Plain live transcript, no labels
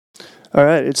All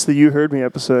right, it's the You Heard Me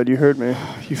episode. You heard me.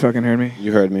 You fucking heard me.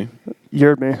 You heard me. You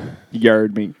heard me. You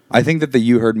heard me. I think that the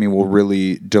you heard me will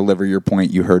really deliver your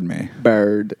point. You heard me.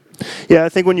 Bird. Yeah, I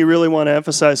think when you really want to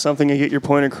emphasize something and get your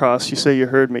point across, you say you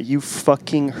heard me. You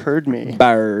fucking heard me.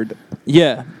 Bird.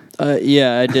 Yeah.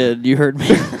 Yeah, I did. You heard me.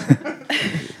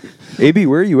 AB,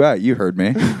 where are you at? You heard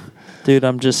me. Dude,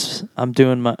 I'm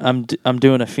doing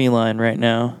a feline right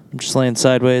now. I'm just laying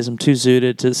sideways. I'm too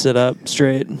zooted to sit up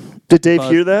straight. Did Dave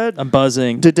hear that? I'm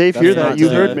buzzing. Did Dave hear that? not You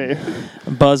zooted. heard me.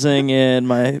 I'm buzzing and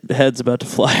my head's about to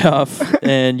fly off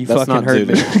and you That's fucking not heard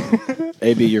me. zooted.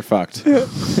 AB, you're fucked.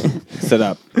 Sit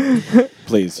up.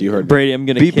 Please, you heard me. Brady, I'm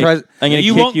gonna Be kick pres- I'm gonna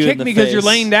You kick won't you kick in the me because you're face.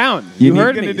 laying down. You You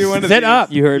heard gonna me. do one of Sit these.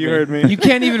 up. You heard You me. heard me. You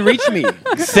can't even reach me.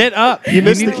 Sit up. You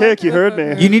missed the kick. You heard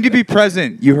me. You need to be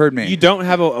present. You heard me. You don't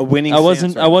have a winning I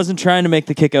wasn't stance right I wasn't trying to make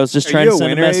the kick. I was just Are trying you to a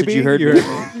send a winner, message. AB? You heard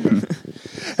me.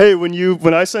 Hey,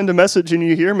 when I send a message and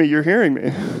you hear me, you're hearing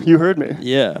me. You heard me.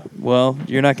 Yeah. Well,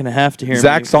 you're not gonna have to hear me.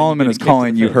 Zach You're Solomon gonna is get kicked in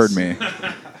calling. the You face. heard me.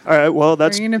 All right, well, Are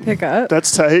that's you gonna pick up?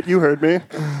 tight. You heard me.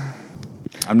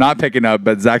 I'm not picking up,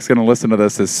 but Zach's going to listen to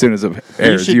this as soon as it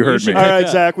airs. should- You you heard should me. All right,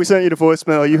 up. Zach, we sent you to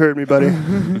voicemail. You heard me, buddy.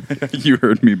 You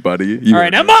heard me, buddy. You All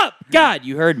right, heard I'm me. up. God,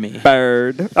 you heard me.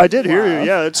 Bird. I did hear you.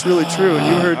 Yeah, it's really true. And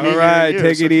you heard me. All right, hearing you,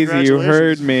 take so it easy. You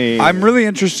heard congratulations. me. I'm really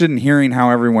interested in hearing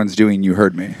how everyone's doing. You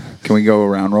heard me. Can we go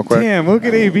around real quick? Damn, look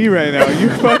at AB right now. You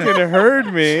fucking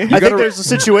heard me. I think there's a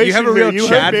situation You have a here. real You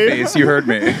Chad heard me. face. You heard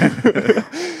me.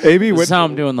 AB, This what? is how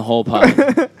I'm doing the whole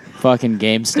pod. Fucking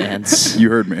game stance. You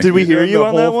heard me. Did we hear doing you the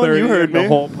on that whole one? 30 You heard of the me.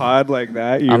 whole pod like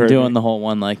that. You I'm heard doing me. the whole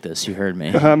one like this. You heard me.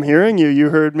 I'm hearing you. You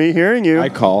heard me. Hearing you. I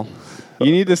call.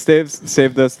 You need to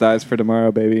save those thighs for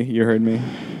tomorrow, baby. You heard me.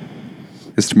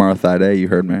 It's tomorrow Thigh Day. You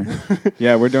heard me.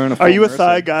 Yeah, we're doing a. Are you a full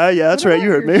thigh immersive. guy? Yeah, that's right. You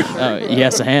heard me. Oh,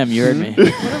 yes, I am. You heard me.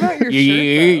 What about your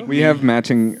shirt? We have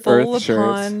matching Full Earth shirts.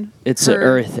 upon It's an her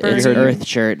Earth. It's burning Earth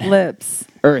shirt. lips.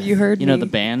 Earth. You heard You know me. the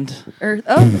band? Earth.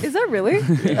 Oh, is that really?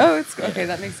 Oh, it's okay.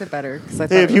 That makes it better. 'Cause I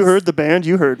thought Hey, it if you was- heard the band,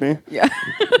 you heard me. Yeah.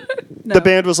 No. The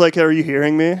band was like, "Are you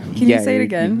hearing me?" Can Yeah, you say it you-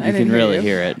 again? You I didn't can really you.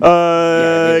 hear it.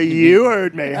 You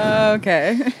heard me.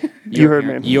 Okay. You heard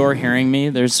me. You're hearing me.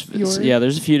 There's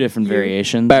a few different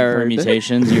variations,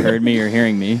 permutations. You heard me. You're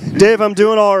hearing me. Dave, I'm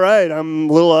doing all right. I'm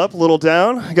a little up, a little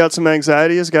down. I got some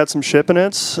anxieties, got some ship in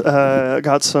it.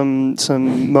 Got some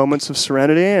moments of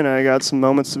serenity, and I got some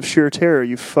moments of sheer terror.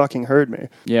 You fucking heard me.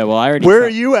 Yeah. Well, I already. Where are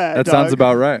you at? That dog? sounds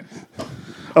about right.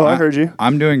 Oh, I heard you.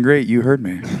 I'm doing great. You heard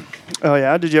me. Oh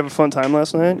yeah. Did you have a fun time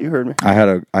last night? You heard me. I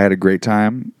had a great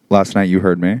time last night. You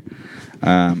heard me.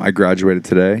 I graduated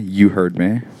today. You heard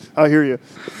me. I hear you.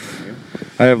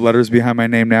 I have letters behind my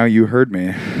name now. You heard me.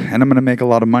 And I'm going to make a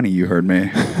lot of money. You heard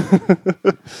me.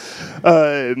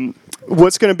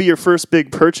 What's going to be your first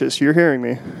big purchase? You're hearing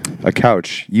me. A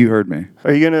couch. You heard me.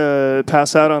 Are you going to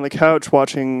pass out on the couch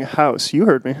watching House? You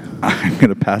heard me. I'm going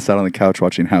to pass out on the couch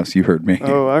watching House. You heard me.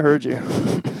 Oh, I heard you.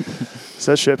 Is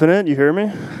that shipping it? You hear me?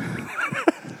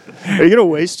 Are you going to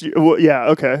waste? Well, yeah,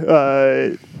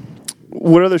 okay.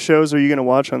 What other shows are you going to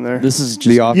watch on there? This is just.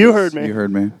 The Office. You heard me. You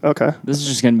heard me. Okay. This is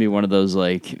just gonna be one of those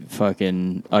like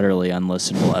fucking utterly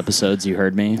unlistenable episodes. You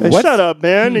heard me. Hey, shut up,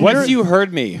 man. And What's you're- you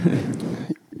heard me?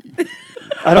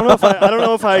 I don't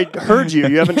know if I heard you.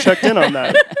 You haven't checked in on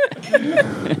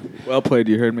that. Well played.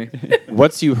 You heard me.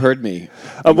 What's you heard me?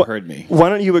 You heard me. Why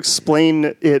don't you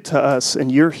explain it to us and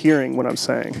you're hearing what I'm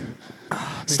saying?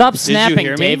 Stop you snapping,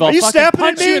 hear me? Dave. Are I'll you fucking snapping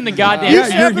punch at you me? in the goddamn. You Yeah,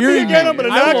 snap at you're me hearing again, me. I'm going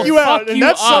to I knock will you out. fuck And you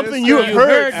that's up. something you have You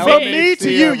heard. heard From me. me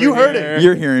to you. You heard it.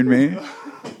 You're hearing me.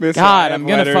 God, I'm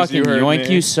gonna fucking yoink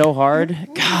you so hard.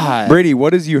 God. Brady,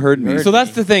 what is you heard me? So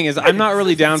that's the thing is I'm not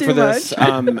really down Too for this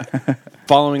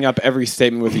following up every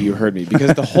statement with a you heard me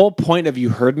because the whole point of you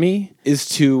heard me is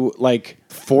to like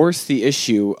force the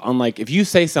issue on like if you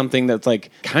say something that's like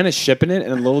kind of shipping it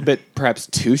and a little bit perhaps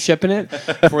too shipping it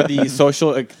for the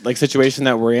social like situation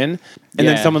that we're in and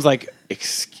then Yeah. someone's like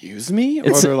excuse me or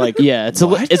It's they're like yeah, it's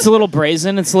what? it's a little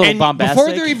brazen. It's a little and bombastic.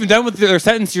 before they're even done with their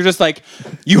sentence, you're just like,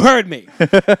 "You heard me.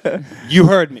 You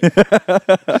heard me.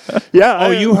 Yeah.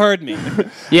 Oh, you heard me.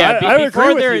 yeah, I agree before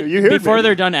with they're you. You heard before me.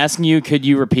 they're done asking you, could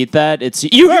you repeat that? It's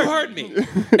You heard me."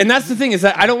 And that's the thing is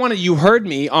that I don't want to. You heard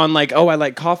me on like, "Oh, I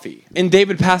like coffee." And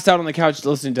David passed out on the couch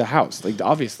listening to House, like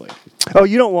obviously. Oh,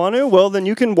 you don't want to? Well, then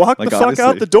you can walk Like, the fuck honestly.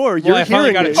 out the door. You're I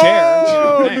finally hearing got a me. chair.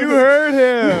 Oh, Thanks. you heard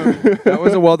him. That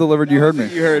was a well-delivered you heard me.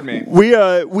 You heard me. We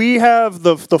have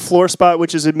the floor spot,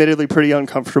 which is admittedly pretty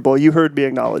uncomfortable. You heard me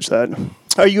acknowledge that.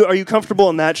 Are you comfortable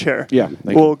in that chair? Yeah,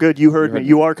 thank Well, you. good. You heard me.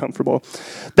 You are comfortable.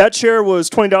 That chair was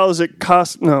 $20 at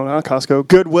not Costco.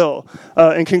 Goodwill.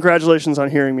 And congratulations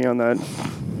on hearing me on that.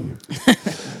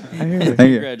 Thank you.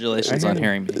 Congratulations on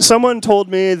hearing me. Someone told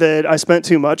me that I spent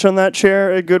too much on that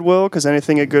chair at Goodwill because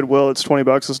anything at Goodwill it's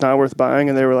 $20 is not worth buying,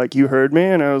 and they were like, "You heard me,"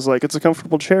 and I was like, "It's a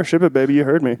comfortable chair. Ship it, baby. You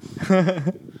heard me."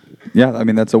 Yeah, I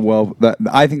mean I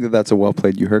think that's a well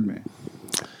played. You heard me.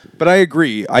 But I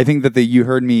agree. I think that the "you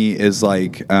heard me" is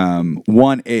like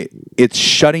it's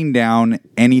shutting down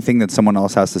anything that someone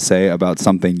else has to say about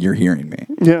something you're hearing me.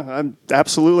 Yeah, I'm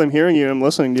hearing you. I'm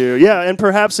listening to you. Yeah, and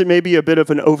perhaps it may be a bit of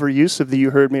an overuse of the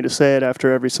 "you heard me" to say it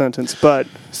after every sentence, but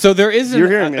So there is You're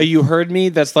hearing a me. "you heard me"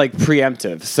 that's like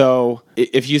preemptive. So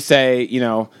if you say,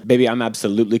 "Baby, I'm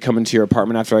absolutely coming to your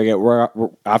apartment after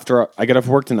I get off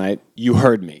work tonight," you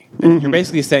heard me. And you're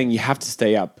basically saying you have to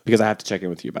stay up because I have to check in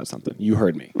with you about something. You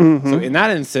heard me. So in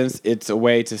that instance, it's a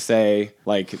way to say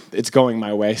like it's going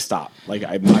my way. Stop. Like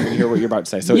I'm not going to hear what you're about to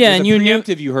say. So Yeah, it's and a you knew-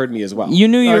 preemptive. You heard me as well. You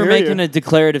knew you I were hear making you. a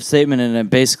declarative statement and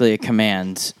basically a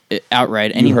command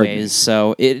outright heard me. anyways,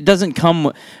 so it doesn't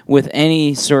come with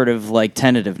any sort of like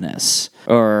tentativeness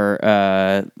or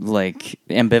like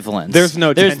ambivalence. There's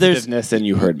no tentativeness, and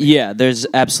you heard me. Yeah, there's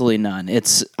absolutely none.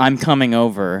 It's I'm coming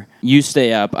over. You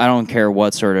stay up. I don't care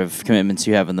what sort of commitments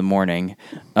you have in the morning.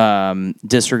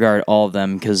 Disregard all of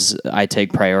them because I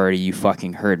take priority. You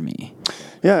fucking heard me.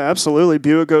 yeah, absolutely.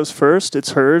 Buick goes first.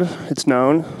 It's heard. It's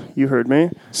known. You heard me.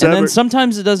 And then Saber-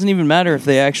 sometimes it doesn't even matter if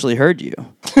they actually heard you.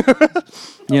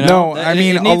 You know? No, I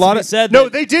mean, It a needs lot to be of- said No,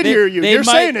 that they did hear you. You're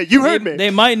saying it. You heard me.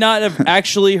 They might not have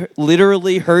actually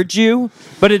literally heard you,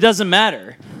 but it doesn't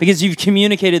matter because you've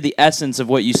communicated the essence of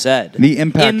what you said. The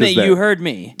impact in that is there. you heard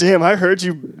me. Damn, I heard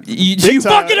you. You big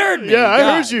time. fucking heard me. Yeah, I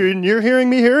God. heard you, and you're hearing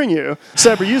me hearing you.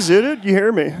 Seb, are you zooted? You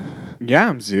hear me? Yeah,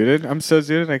 I'm zooted. I'm so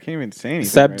zooted I can't even say anything.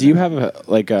 Seb, right do you now.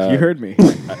 have You heard me.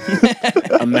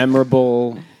 a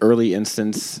memorable early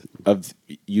instance of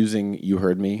using "you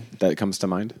heard me" that comes to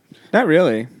mind? Not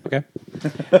really. Okay.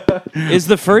 Is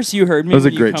the first you heard me That was a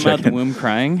when you great come out the check-in. womb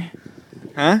crying?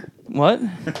 Huh? What?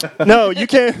 No, you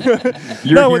can't.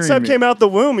 You're No, when hearing Seb me. came out the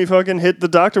womb, he fucking hit the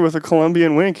doctor with a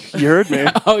Colombian wink. You heard me.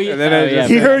 Oh yeah. then I oh, yeah just-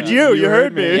 He fair heard enough. you. You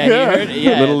heard me. Yeah, he heard,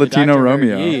 yeah, Little the Latino doctor heard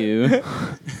Romeo. you.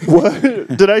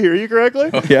 What? Did I hear you correctly?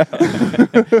 Yeah.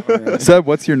 Seb,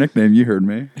 what's your nickname? You heard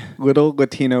me. Little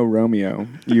Latino Romeo.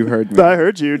 You heard me. I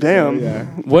heard you. Damn. Yeah.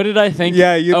 What did I think?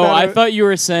 Yeah, you Oh, thought I it- thought you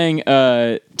were saying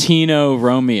Tino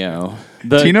Romeo.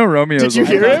 The- Tino Romeo. Did you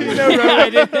hear him? I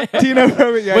did. Tino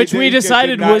Romeo. Yeah, Which he we did- he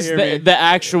decided did not was hear me. the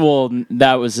actual.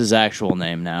 That was his actual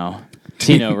name now.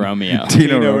 Tino Romeo.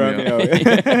 Tino Tino Romeo.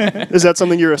 Romeo. Is that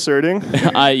something you're asserting?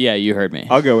 Yeah, you heard me.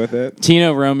 I'll go with it.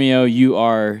 Tino Romeo, you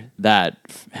are that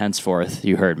henceforth.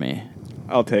 You heard me.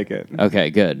 I'll take it.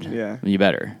 Okay, good. Yeah. You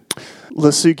better.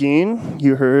 Lesugin,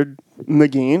 you heard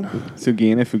McGeen.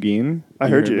 Sugina Fugin. I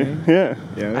heard you. me? Yeah.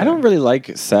 Yeah. I don't really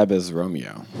like Seb as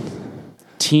Romeo.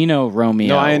 Tino Romeo.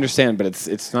 No, I understand, but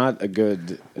it's not a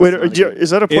good. Wait,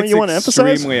 is that a point It's you want to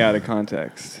emphasize? extremely out of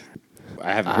context.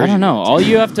 I haven't. I heard don't you. know. All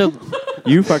you have to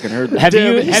You fucking heard me. have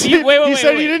Damn, you he have said- you wait He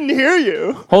said he wait. didn't hear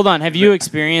you. Hold on. Have you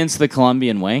experienced the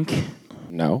Colombian wink?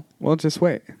 No. Well, just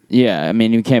wait. Yeah, I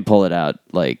mean you can't pull it out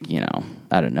like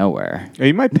out of nowhere. Are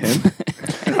you my pimp?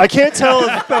 I can't tell.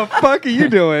 If, the fuck are you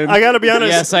doing? I gotta be honest.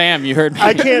 Yes, I am. You heard me.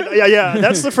 I can't. Yeah.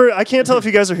 That's the first. I can't tell if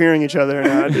you guys are hearing each other or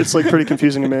not. It's like pretty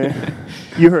confusing to me.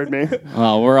 You heard me.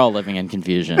 Well, we're all living in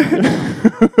confusion.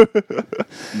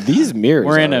 These mirrors.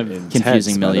 We're in are a intense,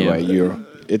 confusing by the milieu. way.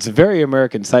 It's very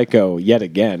American Psycho yet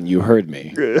again. You heard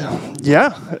me.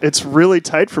 Yeah, it's really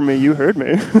tight for me. You heard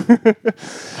me.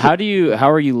 How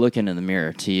are you looking in the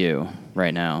mirror to you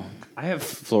right now? I have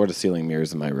floor-to-ceiling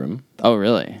mirrors in my room. Oh,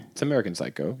 really? It's American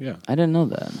Psycho. Yeah. I didn't know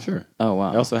that. Sure. Oh,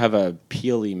 wow. I also have a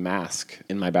peely mask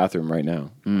in my bathroom right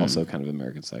now. Also kind of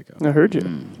American Psycho. I heard you.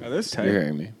 Are those tight? You're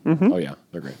hearing me. Oh yeah,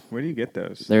 they're great. Where do you get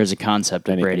those? There's a concept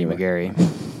of Brady Anything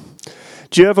McGarry.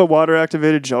 Do you have a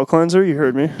water-activated gel cleanser? You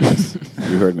heard me.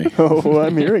 You heard me. Oh,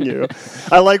 I'm hearing you.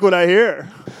 I like what I hear.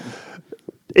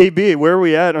 AB, where are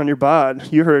we at on your bod?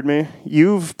 You heard me.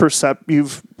 You've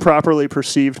properly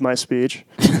perceived my speech.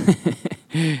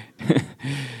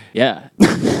 Yeah.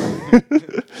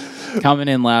 Coming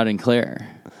in loud and clear.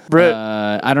 Britt,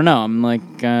 I don't know. I'm a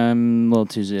little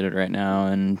too zooted right now,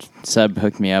 and Seb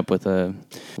hooked me up with an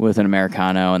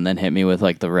Americano, and then hit me with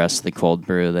like the rest of the cold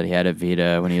brew that he had at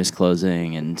Vita when he was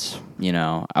closing, and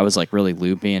I was like really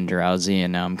loopy and drowsy,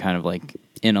 and now I'm kind of like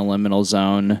in a liminal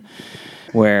zone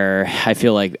where I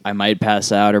feel like I might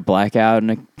pass out or black out in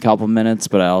a couple minutes,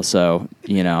 but I also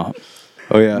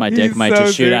Oh yeah. my dick might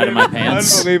just shoot out of my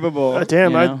pants. Unbelievable.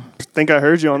 damn, you I know? think I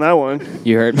heard you on that one.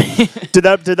 You heard me. Did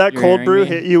that You're cold hearing brew me?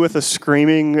 hit you with a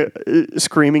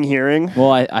screaming hearing?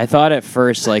 Well, I thought at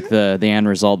first like the end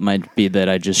result might be that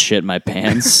I just shit my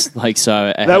pants. Like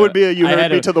so, That would be a you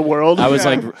heard me to the world. I was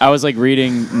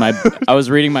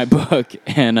reading my book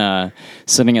and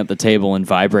sitting at the table and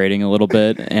vibrating a little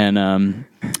bit and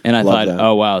I thought, that.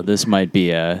 oh wow, this might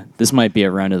be a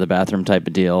run to the bathroom type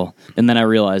of deal. And then I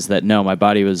realized that no, my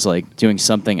body was like doing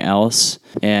something else,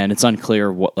 and it's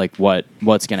unclear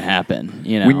what's going to happen.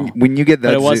 You know, When you get that,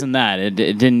 but it wasn't that. It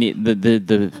didn't need the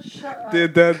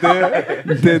Did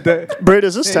that. Britt,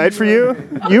 is this tight for you?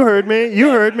 You heard me. You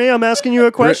heard me. I'm asking you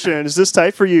a question. Is this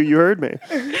tight for you? You heard me.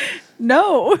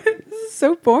 No, this is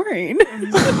so boring.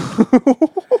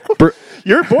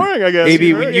 You're boring, I guess. AB,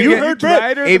 you when heard, you you get- heard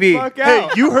Britt. AB, Hey,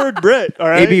 you heard Britt. All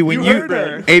right. AB, when you heard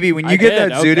Britt. AB, when you I get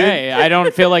did, that zooted, okay. I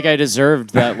don't feel like I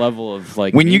deserved that level of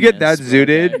like. when you get that meanness, but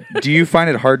okay. zooted, do you find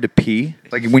it hard to pee?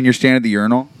 Like when you're standing at the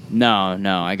urinal? No,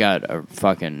 I got a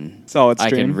fucking Solid I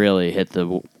stream. can really hit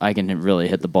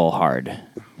the ball hard.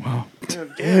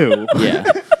 Ew. Yeah,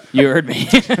 you heard me.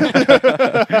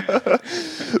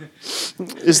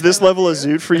 Is this level of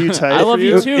zoot for you tight? I love for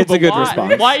you too. It's but a good why?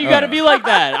 response. Why you got to be like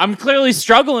that? I'm clearly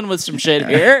struggling with some shit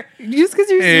here. Just because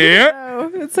you're saying it,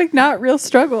 though. It's like not real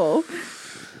struggle.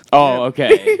 Oh,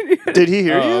 okay. Did he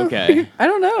hear you? Oh, okay. I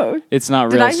don't know. It's not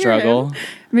Did real I hear struggle. him?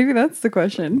 Maybe that's the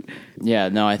question. Yeah,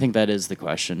 no, I think that is the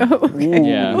question. Okay.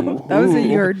 Yeah. That was it.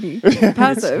 You heard me.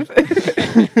 Passive.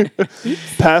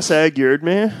 Passag, you heard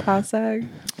me. Passag.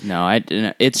 No,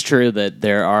 it's true that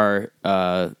there are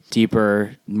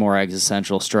deeper, more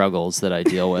existential struggles that I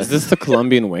deal with. Is this the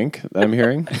Colombian wink that I'm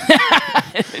hearing?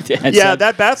 Yeah,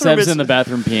 that bathroom Seb's is in the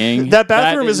bathroom peeing. That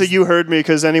bathroom is a you heard me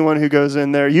because anyone who goes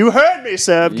in there, you heard me,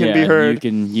 Seb, can be heard.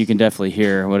 You can definitely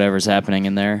hear whatever's happening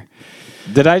in there.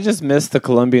 Did I just miss the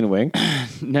Colombian wink?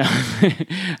 No,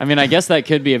 I mean I guess that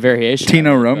could be a variation.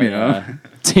 Tino of it, Romeo.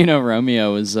 but, Tino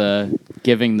Romeo was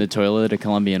giving the toilet a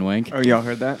Colombian wink. Oh, y'all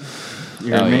heard that?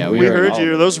 You Oh, heard me? yeah, we we heard all you.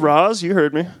 of it. Those raws, you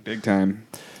heard me. Big time.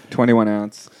 21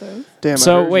 ounce. Damn. I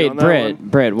So heard you wait, on that one.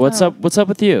 Britt, what's Oh. up? What's up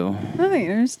with you? Nothing.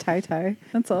 There's tie.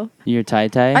 That's all. You're tie.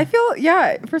 I feel,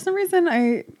 yeah, for some reason,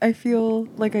 I feel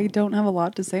like I don't have a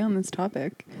lot to say on this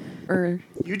topic.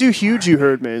 You do huge. You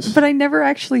heard me. But I never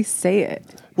actually say it.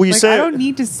 Well, you Like, say I it- don't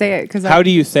need to say it because How do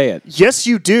you say it? Yes,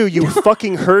 you do. You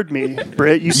fucking heard me,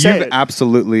 Britt. You say You've it.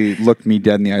 absolutely looked me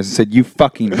dead in the eyes and said, "You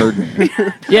fucking heard me."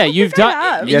 Yeah, you've I done.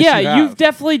 have. Yes, yeah, you have. you've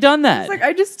definitely done that. It's like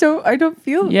I don't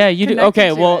feel. Yeah, you do. connected Okay,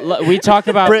 to well, it. we talk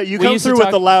about. Britt, you we come used to through with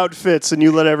talk- the loud fits and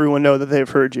you let everyone know that they've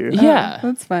heard you. Yeah.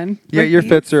 That's fun. Yeah, Like your these-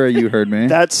 fits are a you heard me.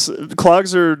 That's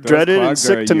clogs are dreaded and clogs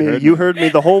sick are to you me. heard You me. heard me.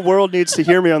 The whole world needs to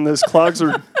hear me on this. Clogs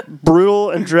are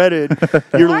brutal and dreaded.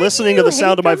 You're Why do listening you to the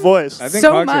sound hate of my them? voice I think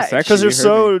So clogs are much. sexy. because they're You heard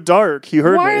so me. dark. You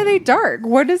heard Why me. are they dark?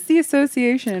 What is the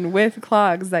association with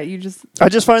clogs that you just? I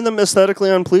just find them aesthetically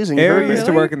unpleasing. You heard Harry me. used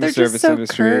to Really? work in the They're just service so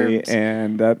industry, curved.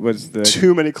 and that was the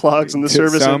Too many clogs in the So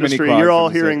service many industry. clogs You're all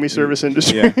in the hearing me, service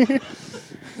industry. Yeah.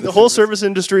 The whole service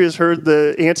industry has heard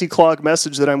the anti-clog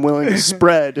message that I'm willing to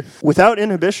spread without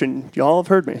inhibition. Y'all have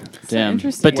heard me. Damn.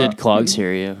 interesting. But did clogs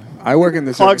hear you? I work in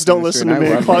the Clogs service don't industry, listen to and I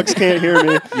me. love Clogs can't hear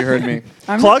me. it. You heard me.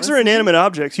 I'm not Clogs are listening. inanimate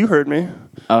objects. You heard me.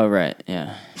 Oh right,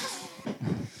 yeah.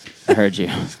 I heard you.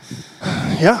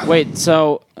 Yeah. Wait,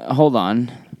 so hold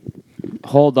on.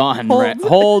 Hold on. Hold.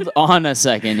 Hold on a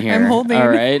second here. I'm holding. All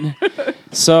right.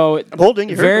 So I'm holding.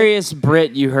 You heard me. various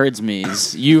Brit you heards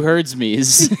me's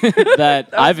that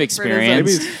I've Maybe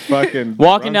experienced. he's fucking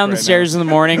Walking drunk down the right stairs in the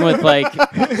morning with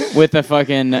with a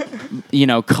fucking,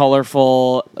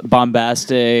 colorful,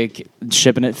 bombastic,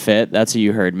 shipping it fit. That's a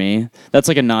you heard me. That's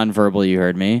like a non-verbal you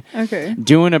heard me. Okay.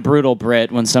 Doing a brutal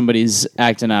Brit when somebody's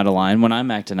acting out of line, when I'm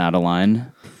acting out of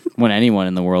line, when anyone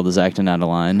in the world is acting out of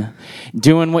line.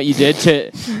 Doing what you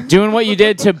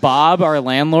did to Bob, our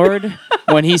landlord,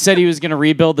 when he said he was going to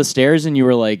rebuild the stairs, and you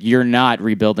were like, "You're not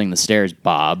rebuilding the stairs,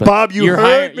 Bob. Bob, you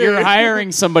heard me." You're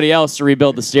hiring somebody else to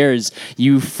rebuild the stairs.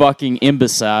 You fucking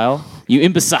imbecile. You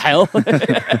imbecile.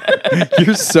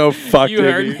 You're so fucked. You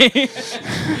heard baby. me.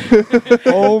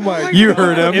 Oh my! You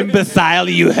heard him. Imbecile,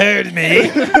 you heard me.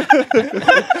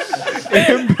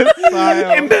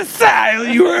 Imbecile. Imbecile,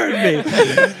 you heard me.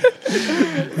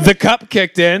 The cup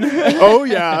kicked in. Oh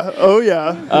yeah. Oh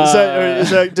yeah. Is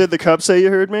that? Did the cup say you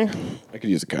heard me? I could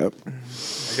use a cup.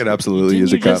 I could absolutely Didn't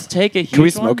use you a cup. just take a huge Can we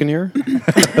one? smoke in here?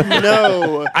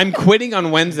 No. I'm quitting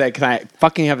on Wednesday. Can I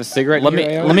fucking have a cigarette? Let in me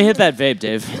here, AO? let me hit that vape,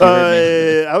 Dave. You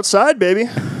heard me. Outside, baby.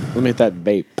 Let me hit that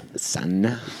vape,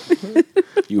 son.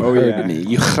 You Oh, heard yeah. me.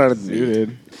 You heard me.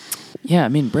 Dude. Yeah, I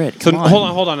mean, Brit. So come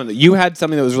hold on. You had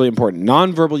something that was really important.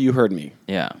 Non-verbal. You heard me.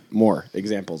 Yeah. More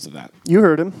examples of that. You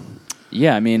heard him.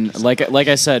 Yeah, I mean, like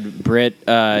I said, Brit,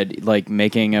 like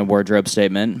making a wardrobe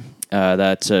statement.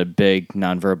 That's a big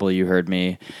nonverbal. You heard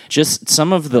me. Just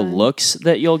some of the looks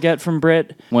that you'll get from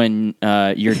Brit when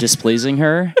you're displeasing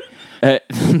her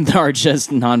are just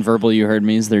nonverbal. You heard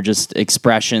me's. They're just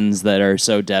expressions that are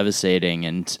so devastating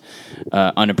and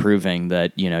unapproving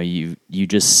that you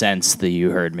just sense the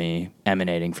you heard me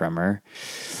emanating from her.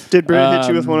 Did Britt hit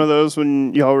you with one of those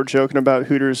when y'all were joking about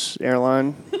Hooters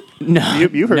airline? No,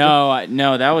 you heard it.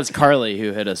 No, that was Carly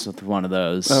who hit us with one of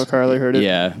those. Oh, Carly heard it?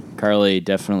 Yeah, Carly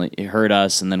definitely heard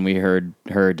us, and then we heard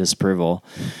her disapproval.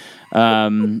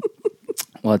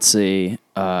 Let's see.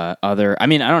 Other. I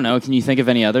mean, I don't know. Can you think of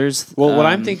any others? Well, what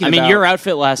I'm thinking I mean, about- your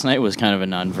outfit last night was kind of a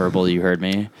nonverbal. You heard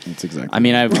me. That's exactly. I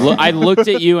mean, I looked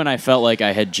at you and I felt like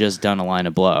I had just done a line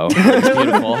of blow. It was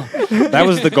beautiful. That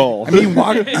was the goal. I mean,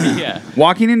 Yeah.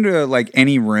 walking into like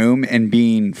any room and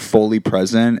being fully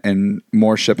present and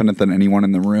more shipping it than anyone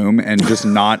in the room, and just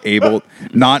not able to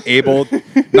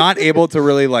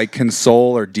really like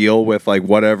console or deal with like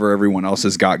whatever everyone else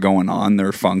has got going on,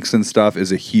 their funks and stuff,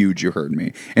 is a huge you heard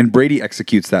me. And Brady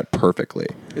executes that perfectly.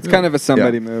 It's kind of a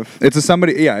somebody Yeah. move. It's a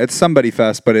somebody, yeah, it's somebody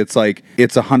fest, but it's like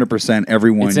it's 100%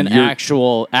 everyone. It's an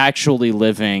you're- actually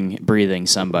living, breathing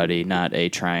somebody, not a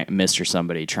Mr.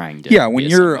 Somebody trying to. Yeah, when be a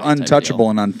you're somebody type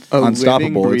untouchable deal. and A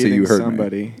unstoppable, living, it's a you heard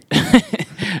breathing me. somebody.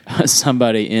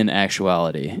 somebody in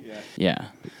actuality. Yeah.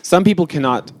 Some people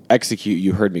cannot execute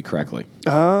you heard me correctly.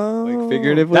 Oh.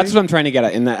 Figuratively. That's what I'm trying to get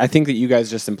at. And I think that you guys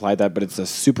just implied that, but it's a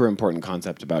super important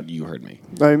concept about you heard me.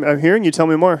 I'm hearing you. Tell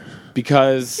me more.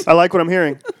 Because I like what I'm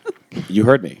hearing. you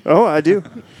heard me. Oh, I do.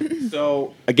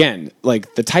 So again,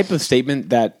 like the type of statement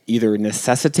that either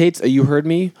necessitates a you heard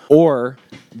me, or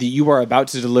you are about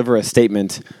to deliver a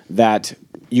statement that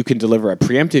you can deliver a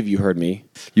preemptive you heard me.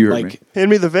 You heard like, me.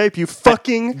 Hand me the vape. You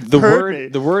fucking The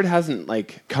heard me. word hasn't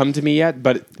like come to me yet,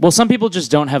 but Well, some people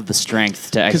just don't have the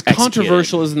strength to because execute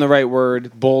controversial isn't the right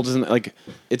word, bold isn't like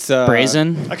it's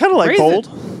brazen. I kind of like Brazen.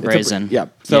 bold. Brazen. yeah.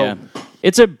 So yeah.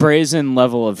 It's a brazen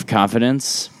level of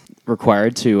confidence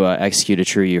required to execute a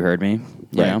true you heard me.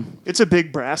 You Right. know? It's a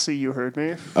big brassy. You heard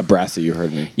me. a brassy you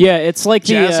heard me. Yeah, it's like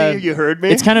Jazzy. the You heard me.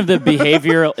 it's kind of the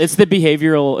behavioral. It's the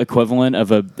behavioral equivalent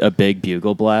of a big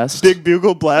bugle blast. Big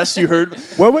bugle blast. You heard.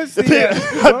 What was the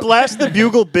I blast the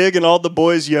bugle big, and all the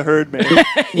boys. You heard me.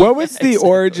 what was the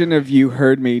origin of you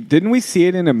heard me? Didn't we see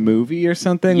it in a movie or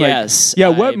something? Yes, Like, yeah.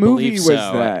 I What movie believe was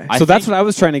so. that? I So that's think- what I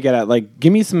was trying to get at. Like,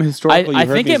 give me some historical. I you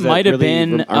heard think me's it that might have really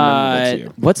been are memorable to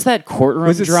you. what's that courtroom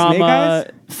Was it Snake drama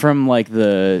Eyes? from like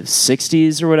the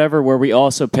 '60s or whatever, where we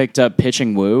also picked up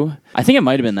Pitching Woo. I think it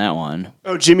might have been that one.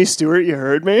 Oh, Jimmy Stewart. You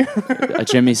heard me.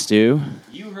 Jimmy Stew.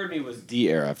 You heard me was D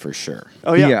era for sure.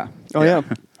 Oh yeah. Yeah. Oh yeah.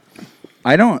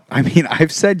 I mean,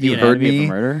 I've said you The heard Anatomy of me a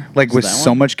Murder? like Was with that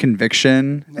so one? much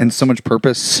conviction and so much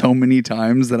purpose so many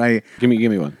times that Give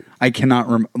me one. I cannot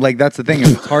like that's the thing.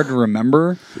 It's hard to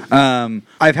remember.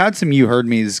 I've had some you heard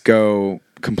me's go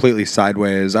completely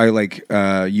sideways. I like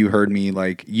you heard me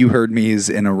like you heard me's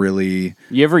in a really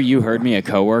You ever you heard me a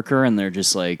coworker and they're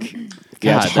just like, Yeah,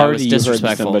 God, it's that hard was to you heard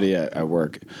disrespectful. somebody at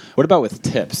work. What about with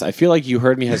tips? I feel like you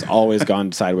heard me has always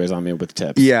gone sideways on me with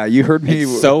tips. yeah. You heard me.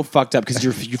 It's so fucked up because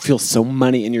you feel so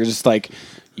money and you're just like,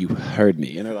 you heard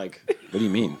me, and they're like, what do you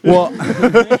mean? well,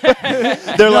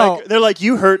 They're like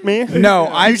you hurt me. no.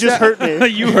 I You just hurt me.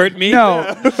 You heard me.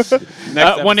 No,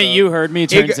 One of you heard me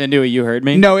turns into a you heard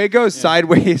me. no. It goes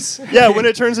sideways. Yeah, when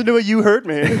it turns into a you hurt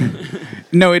me.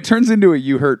 No, it turns into a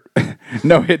you hurt.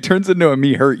 No, it turns into a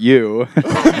me hurt you.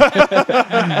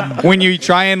 When you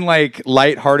try and like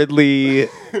lightheartedly,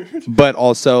 but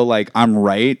also like I'm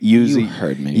right. Use You a,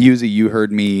 heard me. Use a you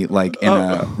heard me like in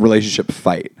a relationship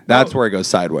fight. That's where it goes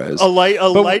sideways. A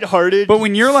lighthearted. but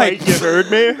when you're like- fight, you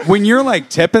heard me. When you're like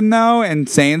tipping though and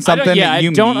saying something I that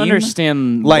you don't mean,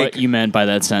 understand like- what you meant by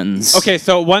that sentence. Okay,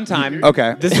 so one time,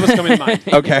 Okay. this is what's coming to mind.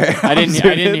 Okay. I didn't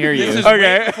hear you. This is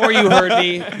right before you heard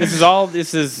me. This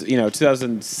is 2007.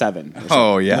 or something.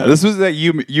 Oh yeah, this was that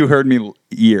you heard me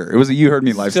year. It was a you heard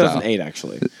me lifestyle. 2008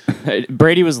 actually.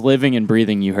 Brady was living and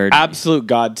breathing. You heard me. Absolute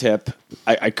god tip.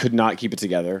 I could not keep it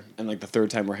together, and like the third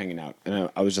time we're hanging out, and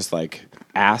I was just like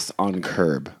ass on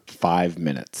curb 5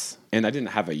 minutes, and I didn't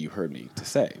have a you heard me to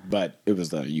say, but it was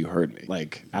the you heard me,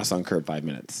 like ass on curb 5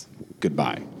 minutes,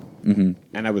 goodbye. Mm-hmm.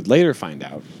 And I would later find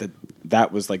out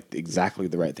that was like exactly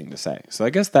the right thing to say. So I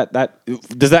guess that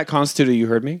does that constitute a you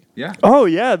heard me? Yeah. Oh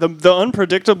yeah, the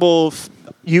unpredictable.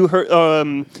 You heard.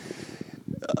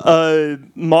 A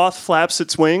moth flaps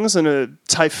its wings and a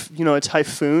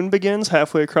typhoon begins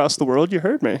halfway across the world. You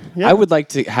heard me. Yeah. I would like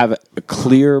to have a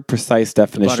clear, precise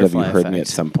definition of you Butterfly heard me at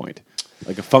effect. some point,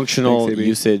 like a functional Thanks, AB.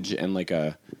 usage and like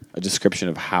a a description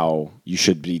of how you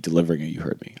should be delivering a "you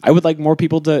heard me." I would like more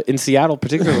people to, in Seattle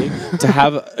particularly, to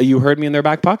have a "you heard me" in their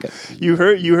back pocket. You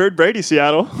heard Brady,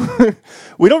 Seattle.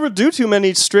 We don't do too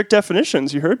many strict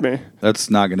definitions. You heard me. That's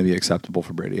not going to be acceptable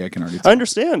for Brady. I can already I tell.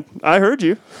 understand. I heard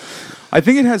you. I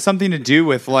think it has something to do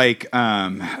with like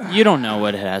You don't know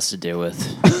what it has to do with.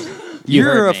 you're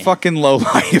heard a me. fucking low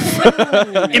life.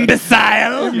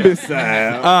 Imbecile!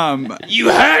 You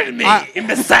heard me,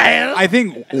 imbecile! I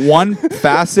think one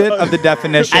facet of the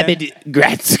definition. I'm in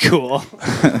grad school.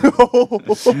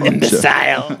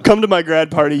 Imbecile. Come to my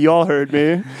grad party. Y'all heard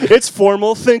me. It's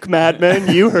formal. Think Mad Men.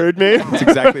 You heard me. That's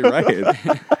exactly right.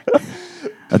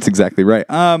 That's exactly right.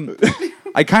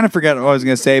 I kind of forgot what I was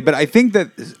going to say, but I think that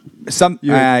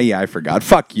I forgot.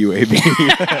 Fuck you, AB.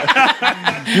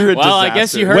 You're a Well, I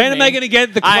guess you heard When me. am I going to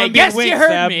get the I Colombian guess wink, you heard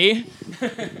Seb? me.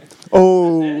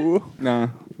 Oh. No.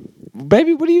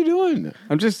 Baby, what are you doing?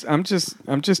 I'm just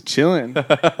chilling.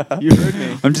 You heard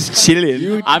me. I'm just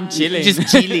chilling. I'm chilling.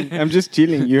 chilling. I'm just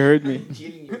chilling. You heard me.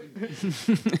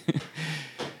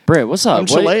 Britt, what's up? I'm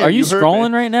Chilean. Are you You heard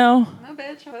scrolling me. right now? No,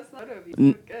 bitch. I was not of you.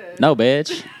 Look good. No,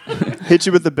 bitch. Hit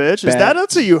you with the bitch. Is Bad.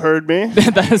 that's a you heard me?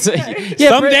 That's yeah,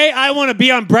 Someday I want to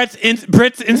be on Brit's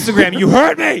Instagram. You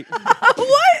heard me.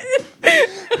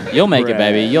 You'll make it,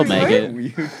 baby. You'll make it. You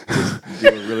just do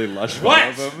a really lush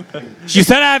What? You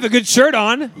said I have a good shirt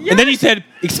on, and then you said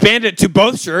expand it to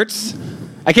both shirts.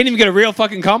 I can't even get a real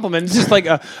fucking compliment. It's just like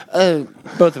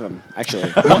both of them, actually.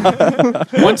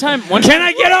 One time, Can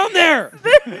I get on there?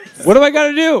 What do I got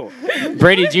to do?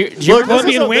 Brady, do you Look, this is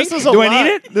Colombian a- wink? this is a Do I lot. need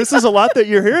it? This is a lot that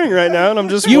you're hearing right now, and I'm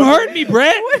just. You wondering- heard me,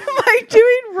 Brett. What am I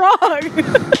doing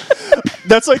wrong?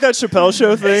 That's like that Chappelle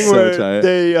Show thing So where tight.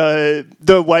 they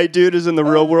the white dude is in the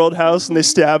real world house and they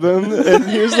stab him, and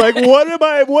he was like, "What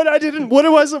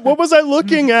was I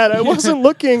looking at? I wasn't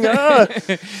looking."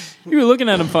 you were looking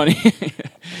at him funny.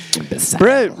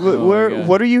 Brett, God.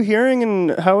 what are you hearing,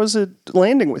 and how is it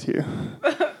landing with you?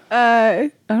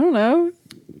 I don't know.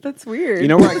 That's weird. You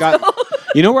know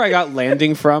where I got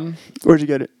landing from? Where'd you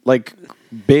get it? Like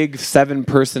big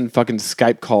 7-person fucking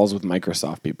Skype calls with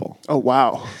Microsoft people. Oh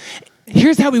wow.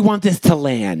 Here's how we want this to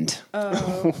land.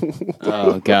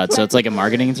 Oh God! So it's like a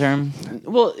marketing term.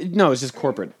 Well, no, it's just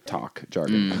corporate talk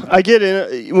jargon. I get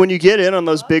in when you get in on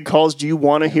those big calls. Do you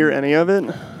want to hear any of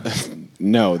it?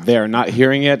 No, they are not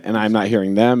hearing it, and I'm not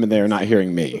hearing them, and they are not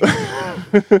hearing me.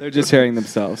 They're just hearing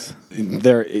themselves.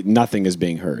 Nothing is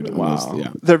being heard. Wow.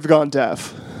 Yeah. They've gone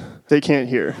deaf. They can't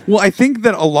hear. Well, I think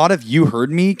that a lot of You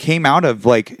Heard Me came out of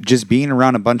like just being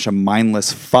around a bunch of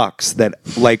mindless fucks that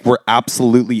like were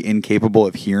absolutely incapable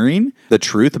of hearing the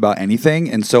truth about anything.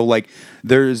 And so like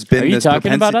there's been Are you this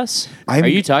talking about propensity- us? I'm- Are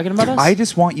you talking about us? I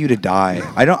just want you to die.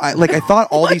 I thought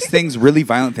all these things, really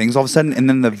violent things all of a sudden, and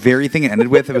then the very thing it ended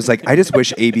with, it was like, I just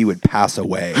wish AB would pass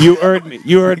away. You heard me.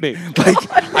 You heard me.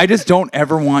 Like, I just don't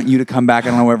ever want you to come back.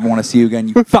 I don't ever want to see you again.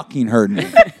 You fucking heard me.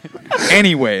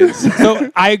 Anyways. So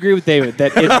I agree with David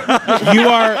that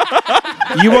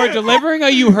you are delivering a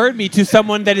 "you heard me" to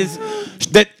someone that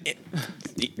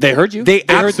they heard you. They heard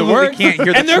the absolutely word, can't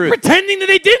hear the and they're truth. pretending that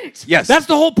they didn't. Yes. that's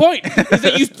the whole point. Is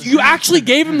that you actually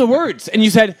gave him the words, and you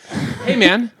said, "Hey,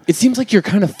 man, it seems like you're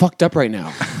kind of fucked up right now.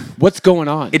 What's going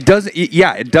on?" It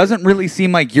doesn't really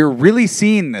seem like you're really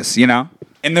seeing this, you know?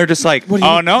 And they're just like, What do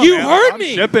oh no, you man, heard I'm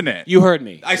me. shipping it. You heard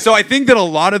me. So I think that a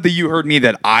lot of the You Heard Me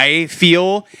that I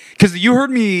feel, because the You Heard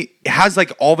Me has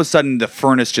like all of a sudden the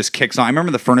furnace just kicks on. I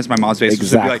remember the furnace my mom's face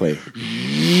was Exactly. like,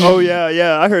 Oh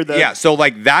yeah, I heard that. yeah, so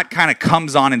like that kind of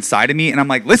comes on inside of me, and I'm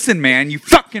like, listen, man, you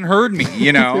fucking heard me,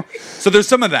 you know? So there's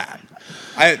some of that.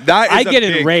 I get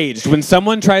enraged when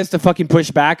someone tries to fucking push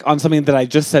back on something that I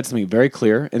just said something very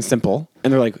clear and simple,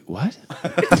 and they're like, "What?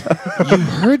 You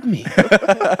heard me?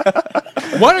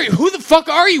 What are you? Who the fuck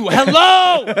are you?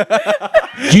 Hello?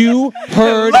 You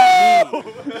heard me?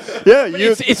 Yeah,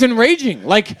 you. It's enraging.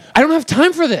 Like I don't have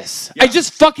time for this. I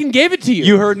just fucking gave it to you.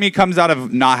 You Heard Me comes out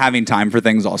of not having time for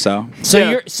things also. So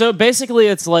Yeah. so basically,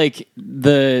 it's like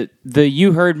the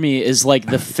 "you heard me" is like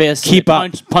the fist Keep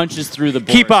that up. punches through the board.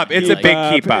 Keep up. It's a Like,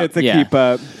 big keep up. It's a Yeah. keep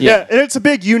up. Yeah, and it's a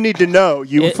big. You need to know.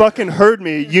 You fucking heard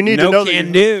me. You need to know. no that can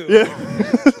you- do. Yeah.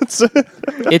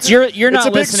 It's you're It's a not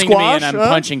big listening to me, and squash, I'm huh?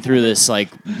 punching through this like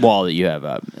wall that you have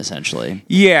up, essentially.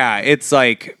 Yeah, it's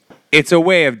like it's a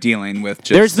way of dealing with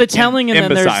just There's the telling, and then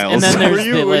there's imbeciles. and then Were there's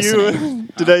you? the Were listening. you?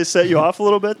 Did I set you off a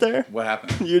little bit there? What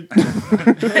happened? You,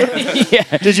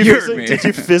 Yeah. did you? You heard me. Did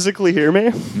you physically hear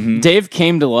me? Dave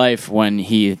came to life when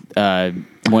he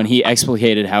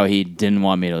explicated how he didn't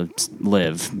want me to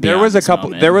live. There beyond was a this couple.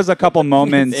 moment. There was a couple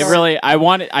moments. It really.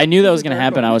 I knew that was going to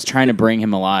happen. I was trying to bring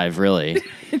him alive. Really.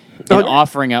 in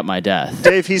offering up my death.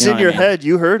 Dave, he's You know in what your I mean? head.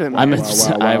 You heard him.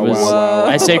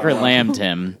 I sacred lambed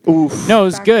him. No, it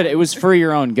was good. It was for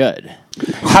your own good.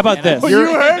 How about this? You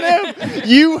heard him.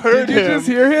 You heard him. Just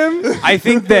hear him? I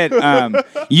think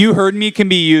that you heard me can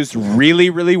be used really,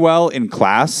 really well in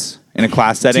class, in a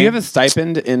class setting. Do you have a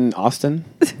stipend in Austin?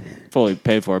 Fully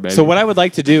paid for, baby. So what I would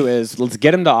like to do is let's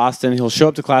get him to Austin. He'll show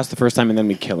up to class the first time, and then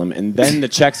we kill him, and then the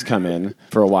checks come in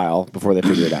for a while before they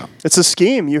figure it out. It's a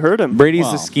scheme. You heard him. Brady's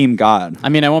Wow. a scheme god. I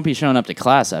mean, I won't be showing up to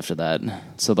class after that,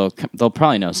 so they'll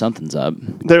probably know something's up.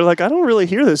 They're like, I don't really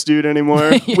hear this dude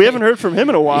anymore. We haven't heard from him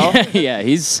in a while. Yeah,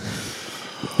 he's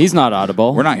not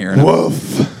audible. We're not hearing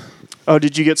it. Oh,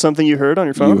 did you get something you heard on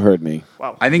your phone? You heard me.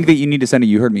 I think that you need to send a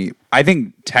you heard me. I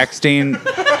think texting.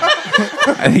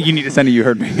 I think you need to send a you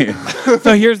heard me.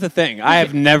 So here's the thing. I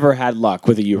have never had luck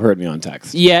with a you heard me on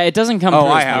text. Yeah, it doesn't come Oh, through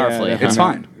I as have. powerfully. It's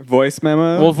fine. Voice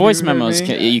memo. Well, voice You heard memos,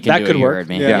 me? you can That do could it, you work. heard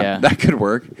me. Yeah. That could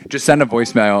work. Just send a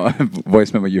voicemail.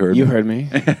 Voicemail. You heard You me. heard me.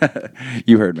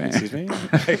 You heard me. Excuse me.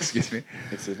 Excuse me.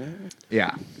 Excuse me.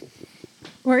 Yeah.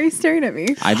 Why are you staring at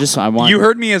me? I want You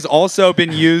heard me has also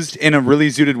been used in a really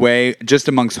zooted way just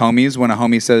amongst homies when a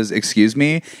homie says excuse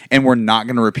me and we're not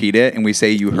going to repeat it and we say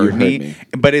you heard me.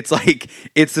 But it's like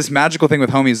it's this magical thing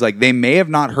with homies, like they may have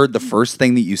not heard the first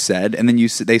thing that you said and then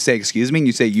they say excuse me and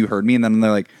you say you heard me and then they're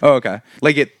like, oh, okay,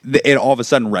 like it all of a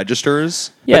sudden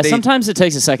registers. Yeah, But they- sometimes it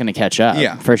takes a second to catch up.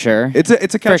 Yeah. For sure. it's a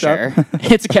for catch sure. up.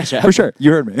 It's a catch up. For sure.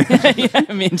 You heard me. Yeah,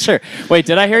 I mean, sure. Wait,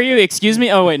 did I hear you? Excuse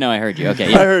me? Oh, wait, no, I heard you. Okay, I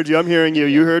yeah. heard you. I'm hearing you.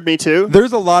 You heard me too.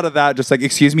 There's a lot of that, just like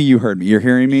excuse me, you heard me. You're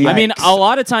hearing me. I mean, a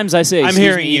lot of times I say I'm excuse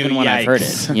hearing me you, even when I've heard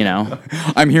yikes. it, you know?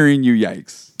 I'm hearing you.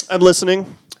 Yikes. I'm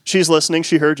listening. She's listening.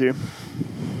 She heard you.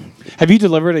 Have you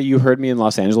delivered a you heard me in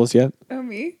Los Angeles yet? Oh,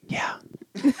 me? Yeah.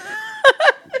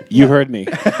 You heard me.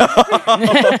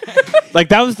 Like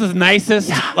that was the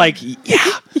nicest I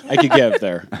could give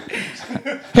there.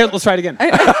 Here, let's try it again.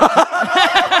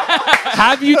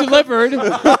 Have you delivered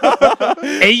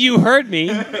a you heard me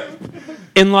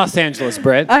in Los Angeles,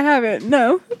 Britt? I haven't.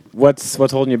 No. What's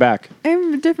holding you back?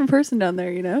 I'm a different person down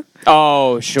there, you know?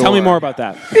 Oh, sure. Tell me more about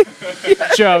that.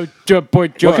 Joe.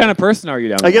 What kind of person are you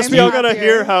down there? I guess we I'm all gotta happier.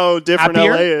 hear how different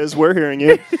Happier? LA is. We're hearing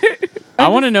you. I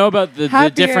want to know about the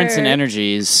difference in happier.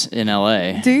 energies in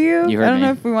LA. Do you? You I heard don't me.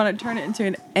 know if we want to turn it into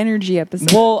an energy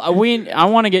episode. Well, I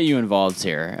want to get you involved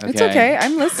here. Okay? It's okay.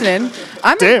 I'm listening.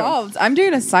 I'm Damn. involved. I'm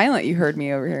doing a silent you heard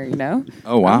me over here, you know?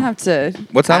 Oh, wow. I don't have to.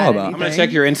 What's that add all about? I'm gonna anything.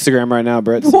 check your Instagram right now,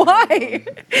 Britt. Why?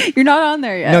 You're not on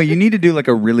there yet. No, you need to do like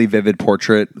a really vivid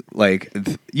portrait. Like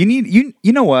you need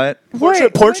you know what?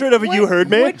 Portrait of a you heard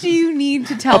me? What do you need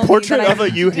to tell A me? portrait that I of a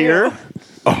need you to do? hear.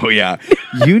 Oh yeah.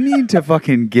 You need to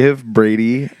fucking give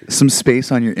Brady some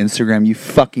space on your Instagram. You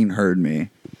fucking heard me.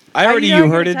 I already you you not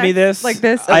gonna hearded me text this. like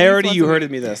this at I least already once you a week?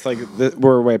 hearded me this. Like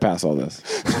we're way past all this.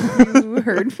 You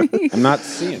heard me. I'm not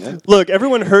seeing it. Look,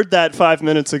 everyone heard that 5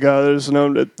 minutes ago. There's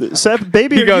no. Seb,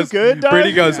 baby, are you good? dog?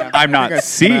 Brady goes, I'm not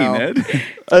seeing it.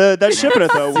 That's shipping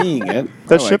it though. Seeing it.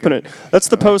 That's shipping it. That's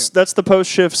the post. That's the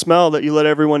post shift smell that you let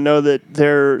everyone know that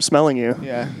they're smelling you.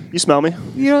 Yeah. You smell me?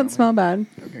 You don't smell bad.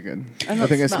 Okay, good. I, don't I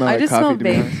think I smell I like just coffee. smell to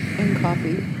be honest. vape and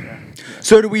coffee.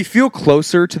 So do we feel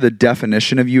closer to the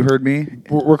definition of you heard me?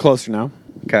 We're closer now.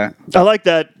 Okay. I like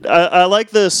that. I like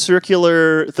the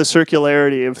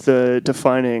circularity of the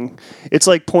defining. It's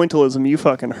like pointillism. You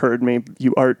fucking heard me.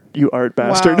 You art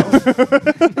bastard.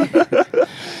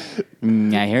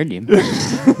 I heard you.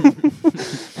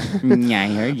 I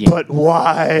heard you. But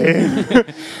why?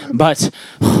 But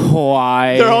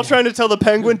why? They're all trying to tell the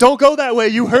penguin, "Don't go that way.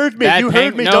 You heard me. You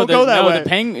heard me. Don't go that way."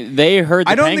 They heard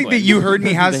the I don't penguin. think that you heard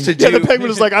me has to do. Yeah, the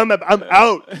penguin is like, "I'm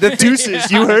out. The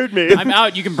deuces. You heard me." I'm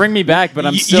out. You can bring me back, but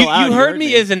I'm still out. You heard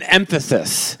me is an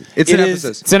emphasis. It's It an is-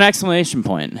 emphasis. It's an exclamation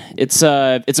point. It's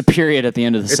a period at the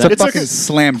end of the It's a sentence. fucking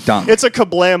slam dunk. It's a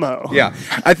kablamo. Yeah.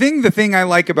 I think the thing I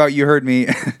like about you heard me.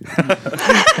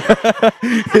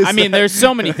 I mean, there's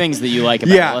so many things that you like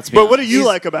about Yeah, it. Let's be But what do honest. you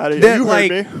like about it? that, You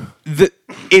heard like, me.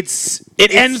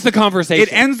 It ends the conversation.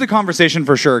 It ends the conversation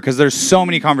for sure because there's so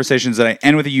many conversations that I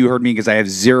end with a you heard me because I have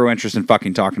zero interest in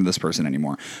fucking talking to this person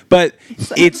anymore. But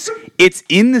it's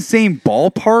in the same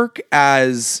ballpark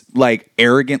as like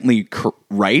arrogantly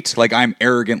right. Like I'm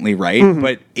arrogantly right,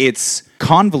 but it's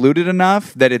convoluted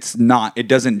enough that it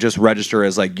doesn't just register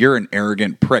as like you're an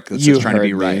arrogant prick that's You just trying to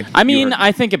be heard me. right. I You mean, heard me.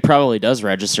 I think it probably does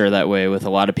register that way with a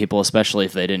lot of people, especially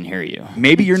if they didn't hear you.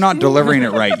 Maybe you're not delivering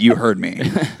it right. You heard me.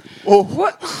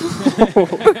 What?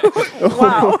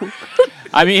 Wow.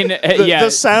 I mean, yeah. The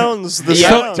sounds. The Yeah.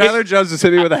 sounds. Tyler Jones is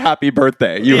hitting me with a happy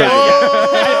birthday. You heard me.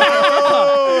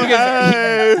 Oh,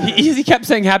 hey. he kept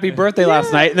saying happy birthday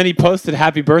last night, and then he posted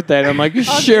happy birthday, and I'm like,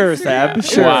 sure, Sab,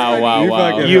 sure.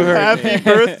 Wow. You heard Happy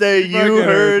birthday, you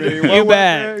heard. You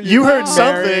bet. You heard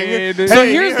something. married. Hey, So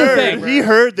here's the thing. He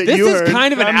heard that This you is heard.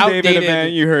 kind of an I'm David outdated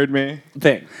Event, you heard me.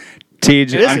 thing. Tej,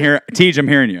 is I'm it? here. Tej, I'm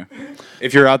hearing you.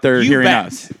 If you're out there You hearing bet.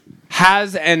 us,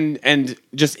 Has and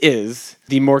just is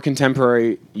the more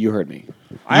contemporary you heard me.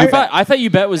 I thought you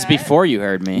bet was before you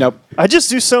heard me. Nope. I just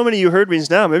do so many you heard me's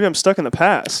now. Maybe I'm stuck in the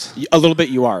past. A little bit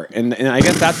you are. And I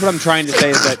guess that's what I'm trying to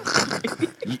say is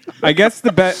that I guess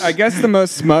the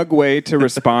most smug way to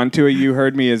respond to a you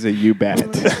heard me is a you bet.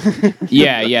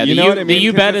 Yeah. You know what I mean? The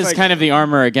you 'Cause bet it's is like- kind of the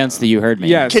armor against the you heard me.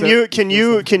 Yeah. Can you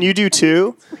do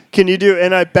two? Can you do?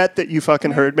 And I bet that you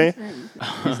fucking heard me.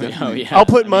 Oh, yeah. I'll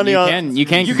put money on- You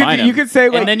can You combine could- you them. could say,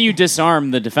 like- and then you disarm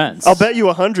the defense. I'll bet you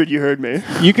 100 you heard me.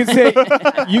 You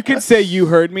could say you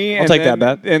heard me. I'll and take then,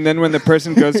 that bet. And then when the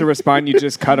person goes to respond, you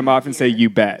just cut them off and say you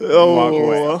bet. And walk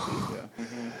away. Oh.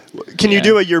 Can you Yeah.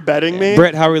 do a you're betting me?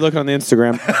 Britt, how are we looking on the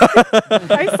Instagram?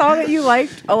 I saw that you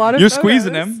liked a lot of you're photos.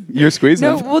 squeezing him. You're squeezing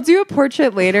No, him. we'll do a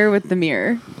portrait later with the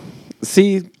mirror.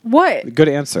 See, What? good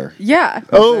answer. Yeah.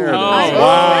 Oh.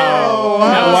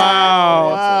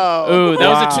 Wow. Ooh,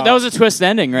 that was a twist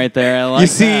ending right there. I like You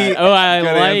see- that. Oh, I Good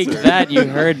like answer. that. You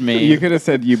heard me. You could have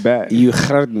said you bet. You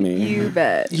heard me. You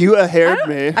bet. You I heard don't,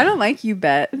 me. I don't like you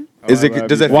bet. Is I it? love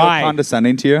Does you. it feel Why?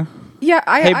 condescending to you? Yeah,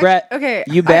 Hey, Brett, Okay,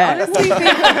 you bet. I honestly think.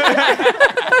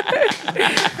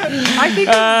 I think.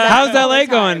 How's all LA the time.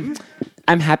 going?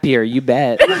 I'm happier. You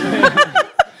bet.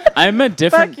 I'm a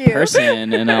different Fuck you.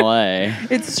 person in LA.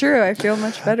 It's true. I feel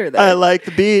much better there. I like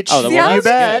the beach. Oh, the See, I you was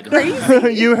bet.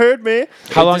 crazy. You heard me.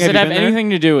 How long Does it have have you been anything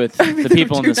to do with the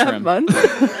people in this 2.5 room? months.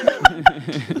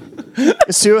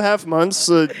 It's 2.5 months.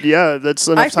 Yeah, that's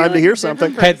I enough feel time to like hear a different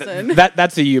something. Hey, person.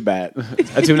 that's a you bet. A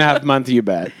 2.5 month you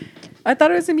bet. I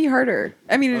thought it was gonna be harder.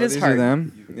 I mean, it is These hard. are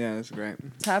them. Yeah, that's great.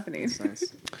 It's happening.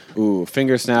 Nice. Ooh,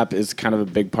 finger snap is kind of a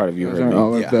big part of you Those heard are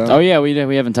all me. of them. Oh yeah, we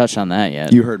haven't touched on that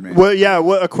yet. You heard me. Well, yeah,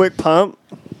 what a quick pump.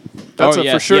 That's Oh, a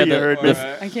yeah, for sure yeah, you the- heard me.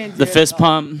 I can't do The it. fist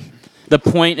pump, the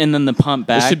point, and then the pump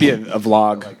back. This should be a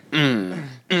vlog.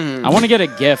 I want to get a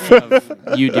gif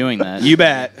of you doing that. You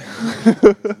bet.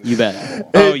 You bet.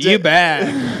 Oh, you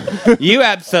bet. You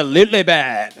absolutely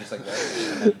bet.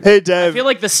 Hey, I Dave. feel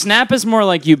like the snap is more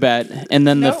like you bet, and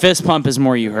then the Nope. fist pump is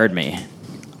more you heard me.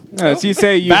 No, so you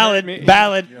say you Ballad, heard me.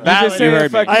 ballad, You ballad. just say You a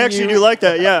heard me. fucking I actually you- do like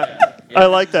that. Yeah, I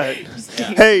like that.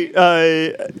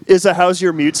 Hey, is a how's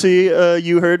your mutesy?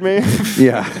 You heard me.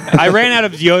 Yeah. I ran out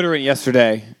of deodorant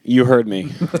yesterday. You heard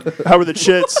me. How were the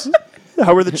chits?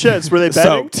 How were the chits? Were they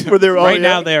betting? Soaked. Were they all Right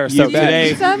now they are You soaked. bet.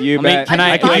 Today, Some? You I mean, bet. can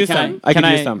I? I can use can some. I can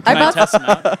use some. Can I I bought test them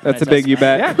out? That's Can a I big test you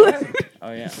them out? bet.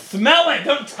 Oh yeah. smell it.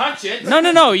 Don't touch it.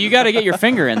 No. You got to get your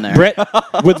finger in there. Britt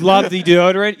would love the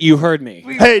deodorant. You heard me.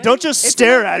 Hey, don't just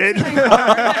stare at it.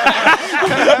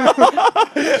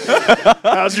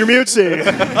 How's your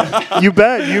mutesy? You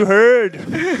bet. You heard.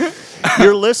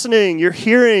 You're listening. You're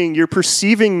hearing. You're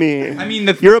perceiving me. I mean,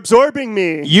 You're absorbing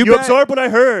me. You You bet- absorb what I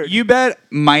heard. You bet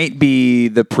might be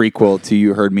the prequel to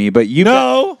You Heard Me, but You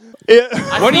No.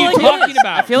 What are you talking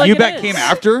about? I feel like You it bet is. came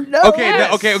after? No. Okay,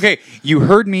 Yes. okay. You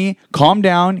heard me. Calm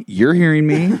down. You're hearing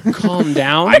me. Calm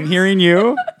down. I'm hearing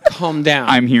you. Calm down.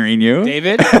 I'm hearing you.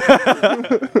 David.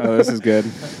 Oh, this is good.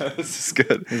 This is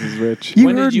good. This is rich. You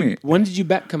when heard did you me. when did you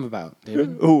bet come about,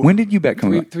 David? When did You Bet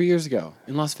come up? 3 years ago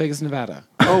in Las Vegas, Nevada.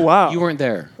 Oh wow. You weren't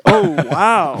there. Oh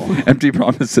wow. Empty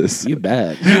promises. You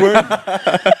bet. You were.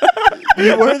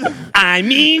 You were. I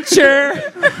mean, sure.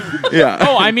 Yeah.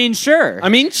 Oh, I mean, sure. I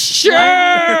mean, sure.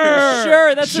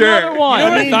 Sure, that's Sure. another one. You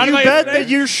know what I I mean, thought you about bet yesterday? that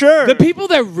you're sure. The people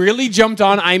that really jumped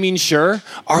on I mean sure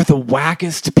are the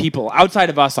wackest people outside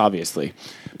of us, obviously.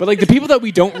 But like the people that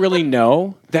we don't really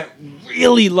know that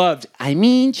really loved I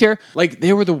mean sure, like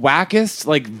they were the wackest,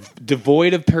 like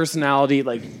devoid of personality,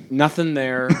 like nothing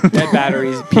there, dead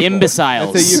batteries, people.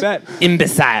 Imbeciles. That's a you bet.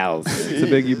 Imbeciles. It's a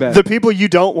big you bet. The people you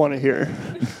don't want to hear.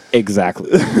 Exactly.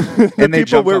 And they people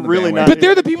jumped we're on the really bandwagon. not- But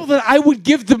they're the people that I would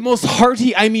give the most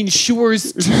hearty I mean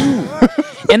sures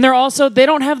to. And they're also, they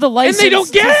don't have the license they don't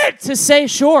get it! to say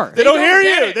sure. They don't don't hear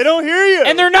get you. it. They don't hear you.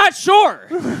 And they're not sure.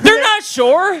 They're not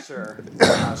sure.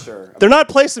 Not sure. They're not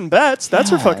placing bets. That's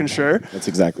for fucking sure. That's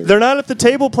exactly. They're not at the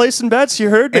table placing bets. You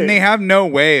heard me. And they have no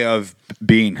way of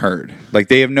being heard. Like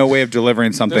they have no way of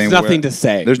delivering something. There's nothing to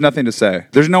say. There's nothing to say.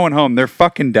 There's no one home. They're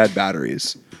fucking dead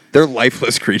batteries. They're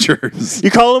lifeless creatures.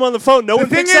 You call them on the phone. No one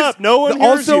The thing picks is, up. No one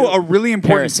hears also you. a really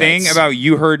important Parasites. thing about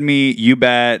You Heard Me, You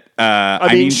Bet, I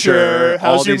mean, mean sure, all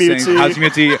how's your these things. mutesy? How's your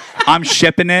mutesy? I'm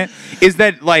shipping it. Is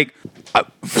that like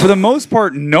For the most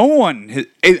part, no one.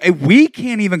 We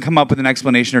can't even come up with an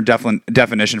explanation or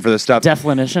definition for this stuff.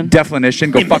 Definition?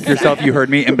 Definition. Go fuck yourself. You heard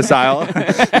me, imbecile.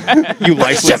 You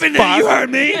lifeless fuck. You heard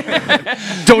me.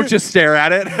 Don't just stare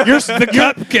at it. The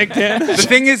cup kicked in. The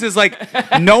thing is like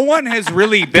no one has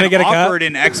really I been get a cup? offered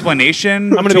an explanation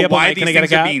gonna be to up all why night. these Can I get a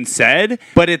things are cup? being said.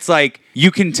 But it's like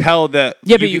you can tell that.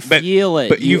 Yeah, but you feel it.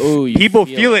 But You people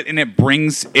feel feel it, and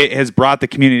it has brought the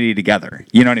community together.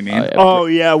 You know what I mean? yeah. Oh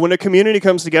yeah, when a community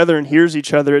comes together and hears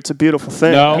each other, it's a beautiful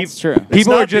thing. No. That's true.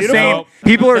 People not are just beautiful. saying.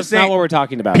 People are That's saying. not what we're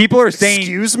talking about. People are saying.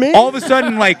 Excuse me? All of a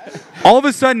sudden,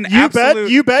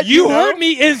 You bet. You know? heard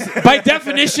me is by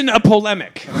definition a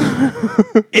polemic.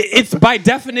 It's by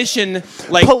definition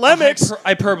like Polemics-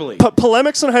 hyperbole.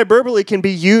 Polemics and hyperbole can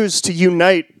be used to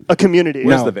unite a community.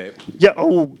 Where's the vape? Yeah.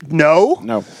 Oh no.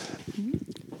 No.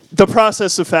 The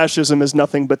process of fascism is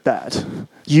nothing but that.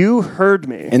 You heard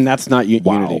me. And that's not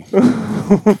unity.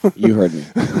 You heard me.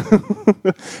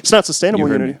 It's not sustainable You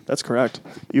heard unity. me. That's correct.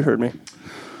 You heard me.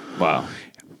 Wow.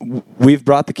 We've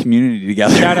brought the community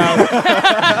together. Shout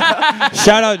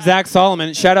out Zach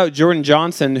Solomon. Shout out Jordan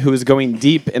Johnson, who is going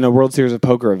deep in a World Series of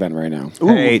Poker event right now.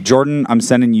 Hey, Jordan, I'm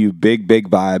sending you big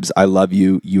vibes. I love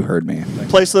you. You heard me.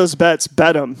 Place those bets.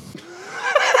 Bet them.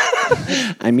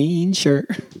 I mean, sure.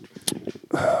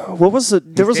 What was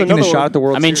it? There was Taking another a shot one. at the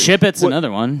World I mean, Series. Ship It's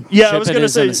another one. Yeah, Ship I was It gonna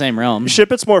is say in the same realm. Ship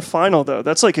It's more final though.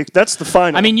 That's the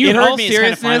final. I mean, you In heard all me is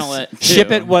kind of seriousness, final. Ship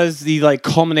too. It was the like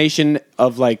culmination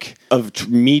of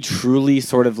me truly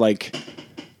sort of like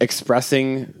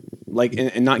expressing like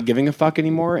and not giving a fuck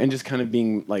anymore and just kind of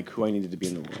being like who I needed to be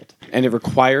in the world. And it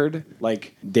required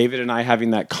like David and I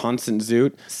having that constant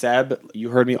zoot. Seb, you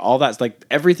heard me. All that's like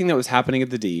everything that was happening at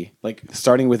the D, like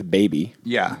starting with Baby.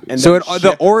 Yeah. And So then the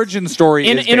Ship- origin story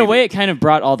is In a Baby. way, it kind of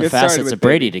brought all the It started facets with of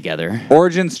Brady Baby. together.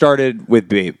 Origin started with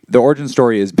Babe. The origin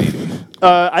story is Baby.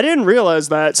 I didn't realize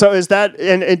that. So is that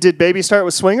and did Baby start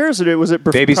with Swingers or was it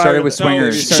Baby prior started to with that?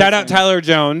 Swingers. Shout out Tyler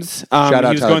Jones. Shout out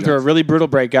he was Tyler going through a Jones. really brutal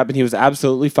breakup, and he was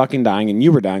absolutely fucking dying, and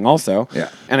you were dying also. Yeah.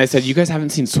 And I said, "You guys haven't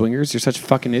seen Swingers? You're such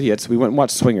fucking idiots." We went and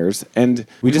watched Swingers, and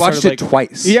we just watched started, it like,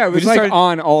 twice. Yeah, it We was just like started-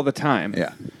 on all the time.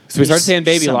 Yeah. So we started saying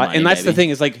 "baby" a Some lot, money, and that's the baby. thing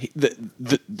is like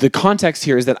the context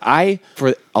here is that I,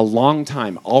 for a long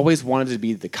time, always wanted to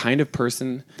be the kind of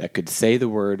person that could say the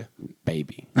word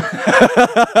 "baby."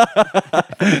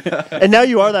 And now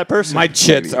you are that person. My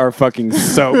chits are fucking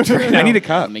soaked. Right now. I need a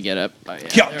cup. Let me get up. Oh,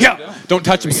 yeah. Yeah. Don't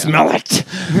touch them. Smell it.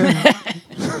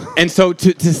 And so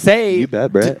to say You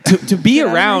bet, Brett. to be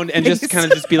around and just kind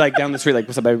of just be like down the street like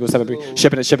what's up baby,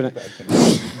 shipping it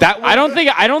that I don't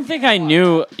think I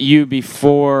knew you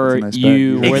before That's a nice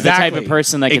you bag. were the type Exactly. of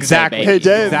person that could Exactly. say Hey baby.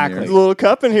 Dave, Exactly. a little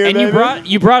cup in here, And baby.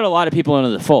 you brought a lot of people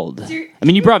into the fold. I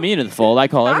mean, you brought me into the fold. I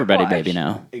call everybody baby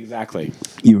now, exactly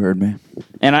You heard me.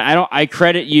 and I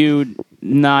credit you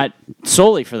not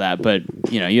solely for that, but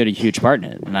you had a huge part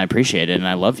in it, and I appreciate it, and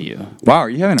I love you. Wow,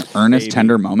 are you having an earnest,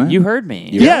 tender moment? You heard me.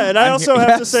 Yeah, and I also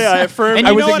have to say I affirm. And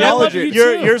I you was know what? I love acknowledging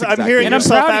you too. yours. I'm hearing And your I'm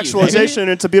proud of you, self-actualization.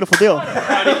 It's a beautiful deal.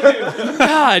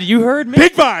 God, you heard me.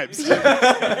 big vibes.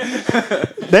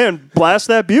 Man, blast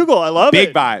that bugle. I love Big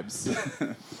it.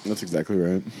 vibes. That's exactly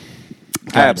right.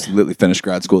 I absolutely finished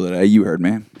grad school today. You heard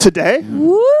me. Today?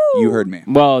 You heard me.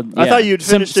 Well, I yeah. thought you'd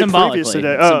finished it previous symbolically.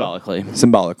 today. Oh. Symbolically.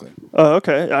 Symbolically. Oh,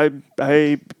 okay.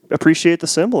 I appreciate the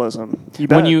symbolism. You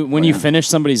bet. When you finish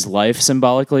somebody's life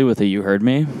symbolically with a "you heard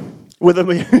me," With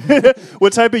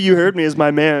what type of "you heard me" is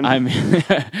my man? I'm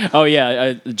oh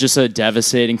yeah, just a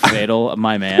devastating fatal of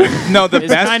my man. No, the It's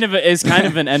best. kind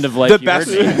of an end of life. The you best,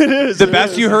 heard me.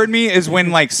 best you heard me is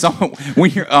when like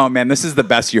when you're, oh man, this is the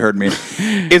best you heard me.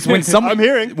 Is when someone I'm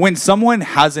hearing. when someone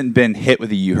hasn't been hit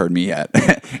with a you heard me yet,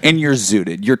 and you're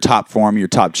zooted, you're top form, you're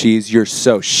top cheese, you're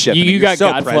so shit. You got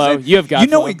so God present. flow. You have God You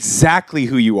know flow. exactly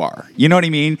who you are. You know what I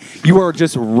mean? You are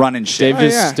just running shit.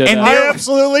 Dave just yeah. stood And up. I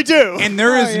absolutely do. And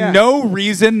there is yeah. no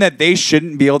reason that they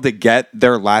shouldn't be able to get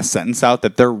their last sentence out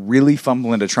that they're really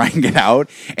fumbling to try and get out.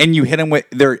 And you hit them with,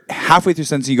 they're halfway through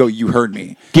sentence, you go, you heard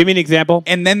me. Give me an example.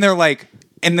 And then they're like,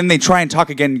 and then they try and talk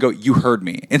again and go, you heard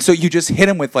me. And so you just hit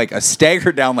them with like a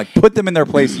stagger down, like put them in their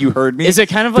place, you heard me. Is it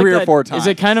kind of like three or that- four times? Is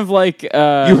it kind of like You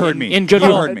heard me. in Good Will?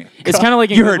 You heard me. It's kind of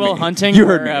like in You Good heard Will me. Hunting. You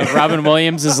heard where, me. Robin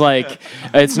Williams is like,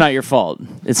 "It's not your fault.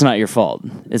 It's not your fault.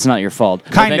 It's not your fault."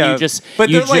 But Kind then of, You just, but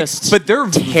you they're like, just but they're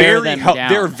tear very, them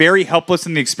down. they're very helpless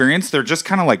in the experience. They're just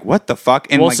kind of like, what the fuck?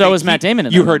 And Well, like, so they is Matt keep- Damon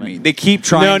in You that heard moment. me. They keep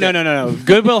trying. No.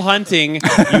 Goodwill Hunting.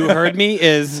 You heard me.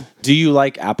 Is do you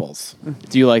like apples?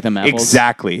 Do you like them apples?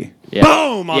 Exactly. Yeah.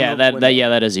 Boom! on Yeah, the window.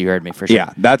 that is you heard me for sure.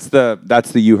 Yeah, that's the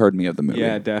you heard me of the movie.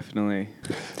 Yeah, definitely.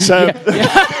 So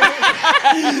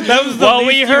That was the Well, we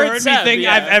least you heard heard me Seb, thing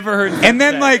yeah. I've ever heard. And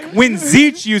then, like, when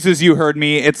Zeech uses "you heard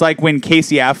me," it's like when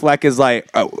Casey Affleck is like,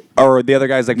 or the other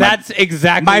guy's like, That's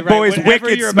exactly my right. boy's Whatever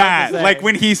wicked you're about to smart. say. Like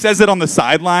when he says it on the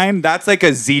sideline, that's like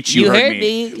a Zeech "you, heard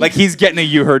me." Like he's getting a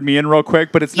 "you heard me" in real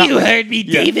quick, but it's not. You heard me,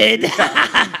 David.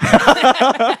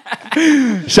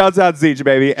 Shouts out Zeech,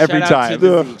 baby, every Shout out time. to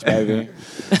the beach, baby.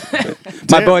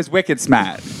 My boy's wicked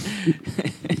smart.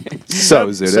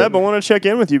 So Seb, zooted. I want to check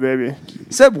in with you, baby.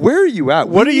 Seb, where are you at?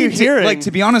 What We are you need to- hearing? Like,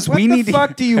 to be honest, What we the need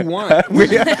fuck do you want? to.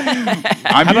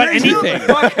 I'm How about hearing- anything?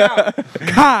 Fuck out.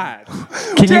 God.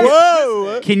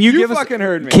 Whoa! Can you You give us? fucking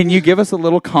heard me. Can you give us a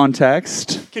little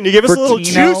context? Can you give us for a little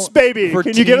Tino- juice, baby? for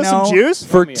Can you give us some Tino- juice?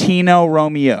 for Tino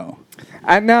Romeo?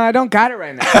 No, I don't got it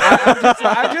right now.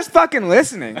 I'm just fucking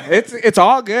listening. It's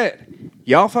all good.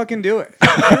 Y'all fucking do it.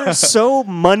 You're so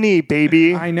money,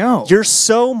 baby. I know. You're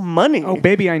so money. Oh,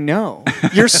 baby, I know.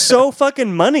 You're so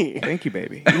fucking money. Thank you,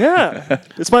 baby. Yeah.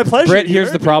 It's my pleasure. Britt, You here's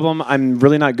heard the me. problem. I'm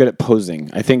really not good at posing.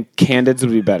 I think candids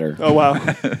would be better. Oh, wow.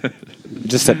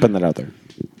 Just putting that out there.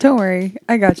 Don't worry,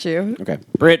 I got you. Okay.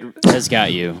 Britt has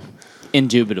got you,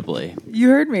 indubitably. You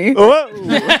heard me. Whoa.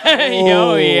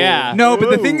 Oh yeah. No, but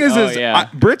the thing is, Oh, yeah.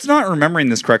 Britt's not remembering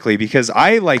this correctly because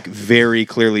I like very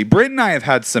clearly. Britt and I have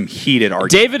had some heated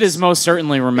arguments. David is most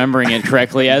certainly remembering it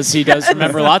correctly, as he does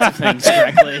remember lots of things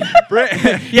correctly.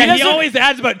 Yeah, he always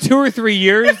adds about 2 or 3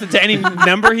 years to any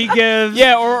number he gives.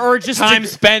 Yeah, or just Time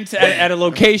spent at a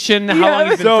location, how long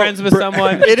he's been So, friends with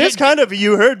someone. It is kind of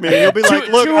you heard me. You'll be like,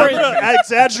 look, two I'm or- going to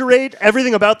exaggate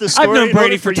everything about this I've story. known in order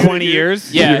Brady for you to 20 hear-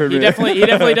 years. Yeah, he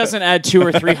definitely doesn't add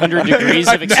 200 or 300 degrees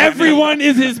of excitement. Everyone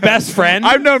is his best friend.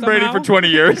 I've known Brady somehow. for 20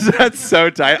 years. That's so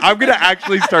tight. I'm gonna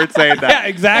actually start saying that. Yeah,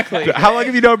 exactly. How long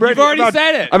have you known Brady? You've already About-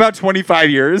 said it. About 25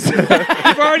 years. You've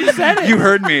already said it. You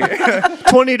heard me.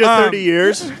 20 to 30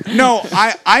 years. No,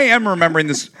 I am remembering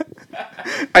this.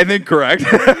 I think correct.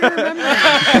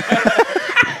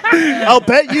 I'll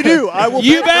bet you do. I will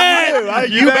You bet. bet.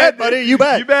 You bet, buddy. You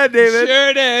bet. You bet, David.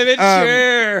 Sure, David.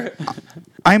 Sure.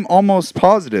 I'm almost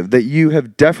positive that you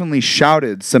have definitely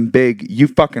shouted some big "you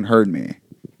fucking heard me,"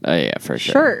 Oh yeah, for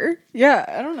sure. Sure. Yeah,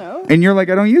 I don't know. and you're like,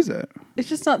 "I don't use it." It's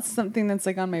just not something that's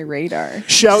like on my radar.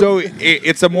 Shout. So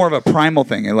it's a more of a primal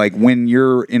thing. Like when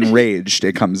you're enraged,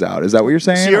 it comes out. Is that what you're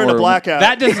saying? So you're in a Or- blackout.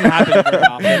 That doesn't happen very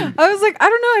often. I was like, I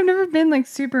don't know. I've never been like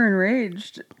super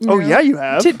enraged. Oh, yeah, you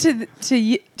have. To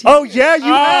Oh yeah, you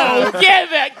have. yeah,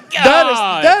 that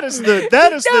That is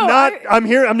the No, not. I-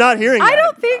 I'm not hearing. I that.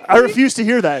 don't think- I refuse to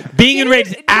hear that. Being David-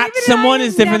 enraged at David and someone I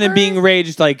is different than never- being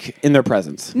enraged like in their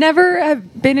presence. Never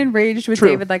have been enraged with True.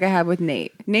 David like I have with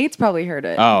Nate. Nate's probably heard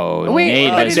it. Oh, Wait,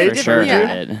 Nate but has it for is sure different,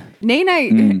 heard it. Nate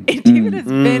and I, David has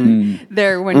been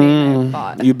there when Nate and I have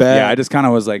fought. You bet. Yeah, I just kind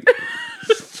of was like,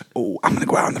 "Oh, I'm gonna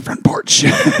go out on the front porch, It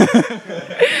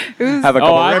was- have a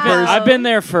couple Oh, rippers." I've been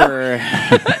there for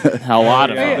a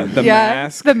lot of them. The yeah,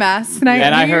 mask. the mask night.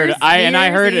 And I New heard Year's- I New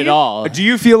Year's heard it Eve. all. Do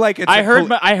you feel like it's I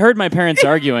heard my parents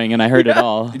arguing, and I heard it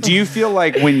all. Do you feel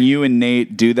like when you and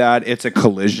Nate do that, it's a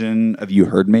collision of you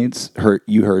heard mates?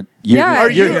 Yeah. Are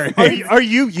you You're- are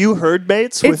you heard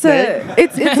mates with It's Nate?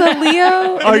 it's a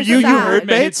Leo. and Are a you Sag. heard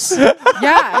mates?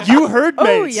 Yeah. You heard mates?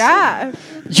 Oh yeah.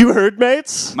 You heard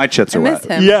mates? My chits I are miss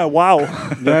wet. him. Yeah. Wow.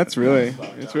 It's really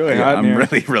Yeah, hot. I'm in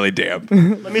here. really damp.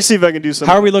 Let me see if I can do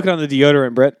something. How are we looking on the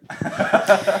deodorant, Britt?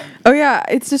 Oh yeah.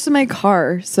 It's just in my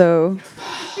car. So.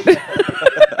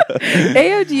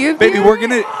 Ayo, do you? have Baby,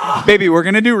 deodorant? we're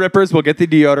gonna do rippers. We'll get the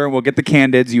deodorant. We'll get the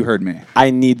candids. You heard me.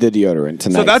 I need the deodorant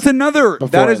tonight. So that's another. Before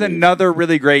That I is leave. another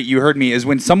really great. You heard me. Is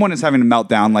when someone is having a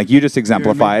meltdown, like you just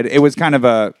exemplified. It was kind of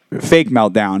a fake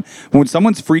meltdown. When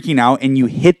someone's freaking out and you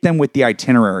hit them with the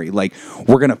itinerary, like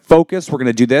we're gonna focus. We're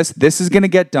gonna do this. This is gonna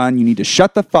get done. You need to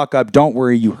shut the fuck up. Don't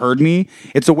worry. You heard me.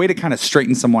 It's a way to kind of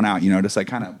straighten someone out. You know, just like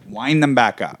kind of wind them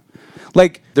back up.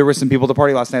 Like there were some people at the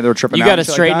party last night that were tripping You out. gotta and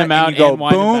shit straighten like that, them out and you go and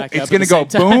wind them boom. back It's up gonna at go the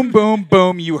same time. boom, boom,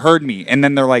 boom. You heard me, and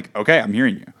then they're like, okay, I'm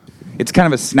hearing you. It's kind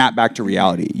of a snap back to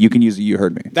reality. You can use a "you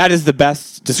heard me." That is the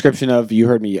best description of you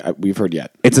heard me we've heard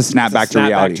yet. It's a snap back to Snap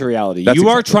reality. back to reality. That's You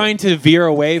are exactly trying to veer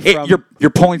away it. from. You're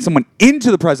pulling someone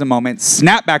into the present moment.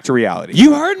 Snap back to reality.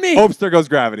 You heard me. Oops, there goes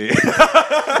gravity.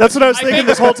 That's what I was thinking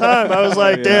this whole time. I was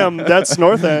like, damn, that's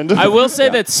North End. I will say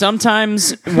that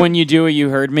sometimes when you do a "you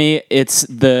heard me," it's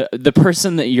the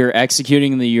person that you're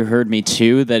executing the "you heard me"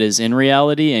 to that is in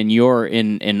reality, and you're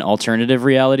in an alternative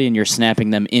reality, and you're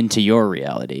snapping them into your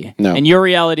reality. No. And your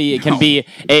reality, it can be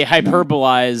a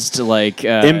hyperbolized, like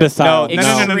Imbecile. No, no,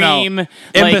 no, no, no. extreme, like,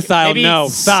 Imbecile, maybe no.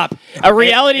 s- Stop. A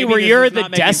reality Maybe where this you're is the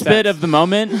not making despot sense. of the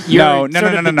moment. You're No, no,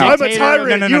 sort no, of no, the no. I'm a dictator. tyrant.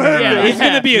 No, no, You no, heard no, me. no. He's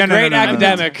going to be a No, no, great no, no, no.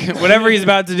 academic. Whatever he's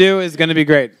about to do is going to be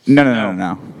great.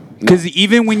 No. Because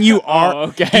even when you are,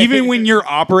 okay. even when you're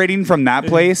operating from that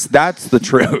place, that's the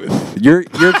truth. You're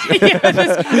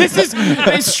This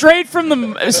is straight from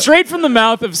the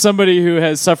mouth of somebody who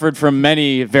has suffered from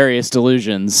many various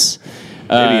delusions.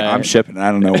 Maybe I'm shipping. I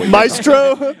don't know what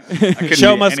Maestro.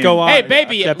 Show must go on. Hey,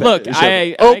 baby, look,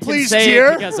 I Oh, can please, say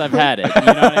dear. it because I've had it. You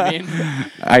know what I mean?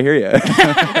 I hear you.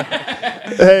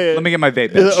 Hey, Let me get my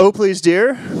vape. is Bitch. it Oh Please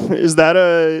Dear? Is that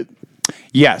a?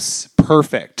 Yes,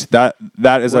 perfect. That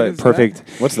is a perfect.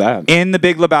 What's that? In The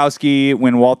Big Lebowski,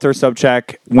 when Walter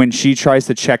Sobchak, when she tries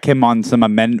to check him on some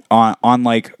on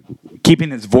like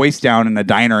keeping his voice down in a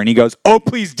diner, and he goes, "Oh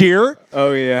please, dear."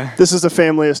 Oh yeah. This is a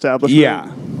family establishment.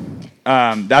 Yeah.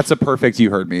 That's a perfect you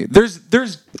heard me. There's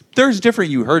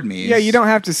different you heard me. Yeah, you don't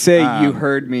have to say you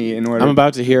heard me in order. I'm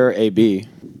about to hear a B.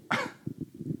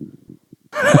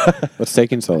 What's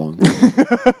taking so long?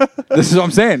 This is what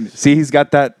I'm saying. See, he's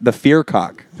got the fear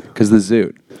cock because the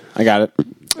zoot. I got it.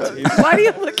 Why do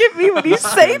you look at me when you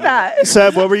say that?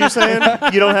 Seb, what were you saying?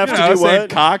 You don't have to do what?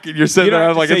 cock, and you're sitting You don't there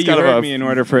have to like say it's you kind heard of me a in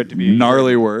order for it to be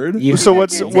gnarly word. So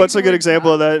what's a good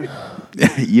example of that?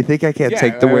 You think I can't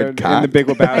take the word cock? in the Big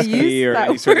Lebowski use or that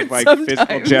any sort of word like physical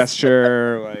sometimes.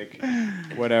 gesture, like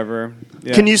whatever.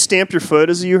 Yeah. Can you stamp your foot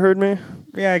as a you heard me?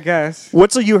 Yeah, I guess.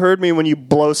 What's a you heard me when you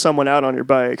blow someone out on your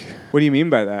bike? What do you mean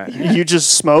by that? You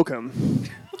just smoke them.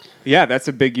 Yeah, that's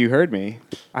a big you heard me.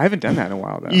 I haven't done that in a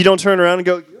while though. You don't turn around and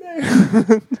go,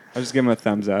 I'll just give him a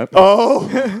thumbs up.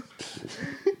 oh.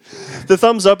 The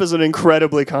thumbs up is an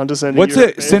incredibly condescending. What's you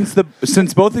heard it me.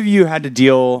 since both of you had to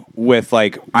deal with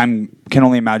like can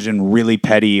only imagine really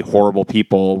petty, horrible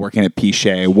people working at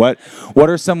Pichet. What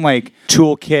are some like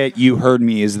toolkit you heard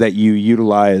me is that you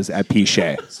utilize at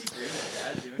Pichet?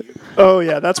 Oh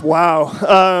yeah, that's wow.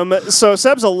 So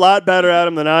Seb's a lot better at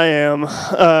him than I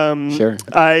am. Sure.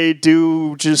 I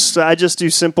just do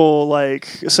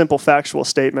simple factual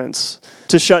statements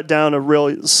to shut down a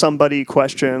real somebody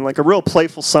question, like a real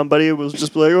playful somebody was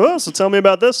just like, oh, so tell me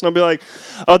about this, and I'll be like,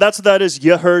 oh, that's what that is.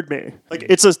 You heard me. Like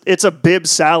it's a bib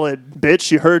salad,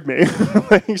 bitch. You heard me.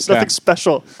 Like, it's nothing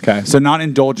special. Okay, so not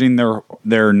indulging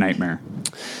their nightmare.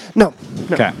 No.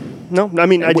 Okay, No. I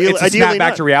mean, ideally it's a snap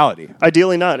back not. to reality.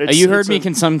 Ideally not. You heard it's me a-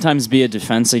 can sometimes be a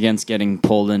defense against getting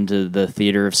pulled into the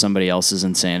theater of somebody else's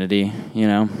insanity, you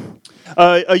know?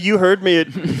 you heard me.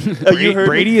 You heard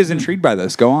Brady me. is intrigued by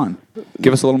this. Go on,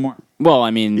 give us a little more. Well,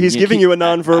 I mean... He's giving you a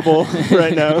nonverbal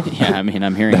right now. Yeah, I mean,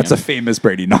 I'm hearing That's a him. famous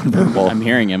Brady nonverbal. I'm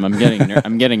hearing him. I'm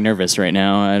getting nervous right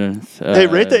now. I don't, Hey,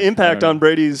 rate the I impact don't on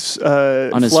Brady's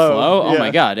on his flow. Oh Yeah. my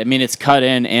god! I mean, it's cut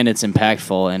in and it's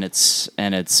impactful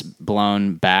and it's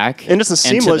blown back And it's a and to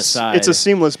the seamless. side. It's a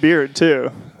seamless beard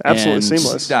too. Absolutely And-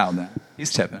 seamless. Dialed in.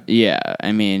 He's tipping. Yeah,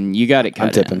 I mean, you got it cut.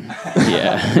 I'm tipping.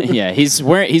 Yeah, yeah. He's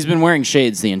been wearing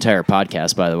shades the entire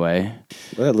podcast, by the way,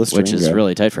 What that which is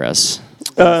really tight for us.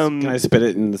 Can I spit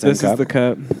it in the same This cup? is the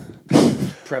cup.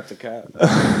 Prep the cup.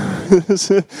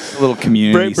 A little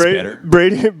community spitter.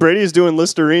 Brady's doing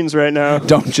Listerine's right now.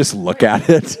 Don't just look at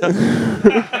it.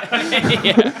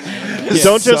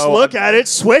 Don't just So- look at it,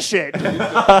 swish it.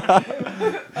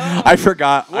 I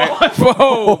forgot.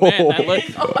 Whoa,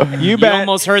 man! You bet.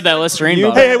 almost heard that Listerine You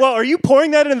bottle. Hey, well, are you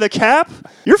pouring that into the cap?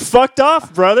 You're fucked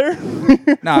off, brother.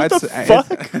 No, it's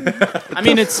I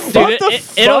mean, it's dude, What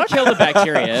the it'll fuck? kill the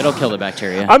bacteria. It'll kill the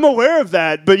bacteria. I'm aware of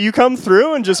that, but you come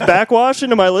through and just backwash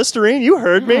into my Listerine. You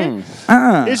heard me.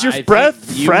 Is your I breath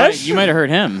think you fresh? You might have heard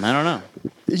him. I don't know.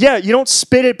 Yeah, you don't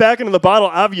spit it back into the bottle,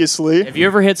 obviously. Have you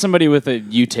ever hit somebody with a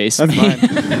 "you taste me"?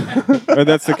 Or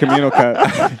that's the communal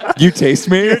cut. you taste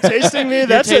me. You're tasting me.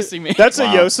 That's tasting me. That's a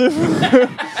Wow.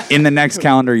 Yosef. In the next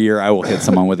calendar year, I will hit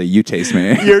someone with a you taste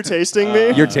me. You're tasting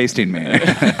me. You're tasting me.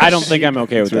 I don't think I'm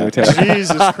okay with that.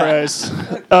 Jesus Christ.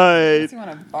 You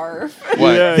want to barf?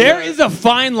 Yeah, There is a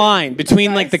fine line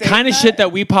between like the say kind of that? shit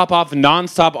that we pop off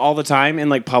nonstop all the time in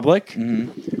like public,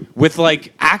 with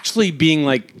like actually being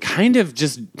like kind of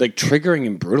just like triggering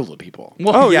and brutal to people.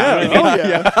 Oh yeah. Oh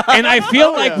yeah. And I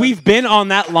feel like yeah. we've been on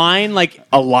that line like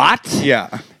a lot.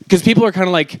 Yeah. Because people are kind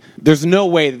of like, there's no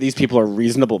way that these people are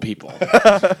reasonable people.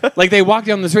 Like they walk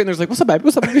down the street and they're like, "What's up, baby?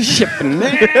 What's up? Shit."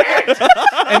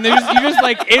 And you're just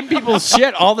like in people's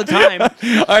shit all the time.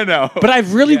 I know. But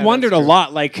I've really wondered a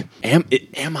lot, like, am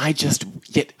I just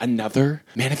yet another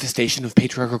manifestation of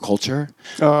patriarchal culture?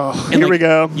 Oh, And, here like, we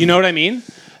go. You know what I mean?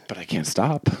 But I can't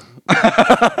stop.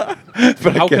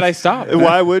 How could I stop?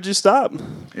 Why would you stop?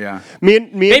 Yeah.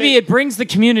 Maybe it brings the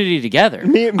community together.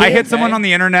 I hit someone on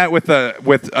the internet with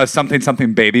a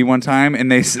something baby one time,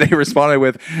 and they responded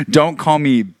with, "Don't call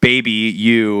me baby,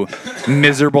 you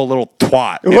miserable little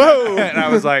twat." Whoa. And I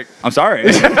was like, "I'm sorry."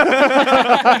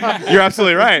 You're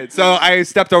absolutely right. So I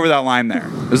stepped over that line there.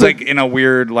 It was like in a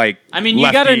weird like. I mean,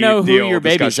 you got to lefty know who deal your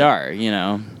babies discussion. are, you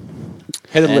know.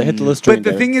 Hit the Listerine. But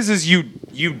the thing is you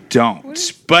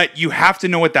don't. But you have to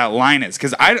know what that line is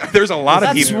because there's a lot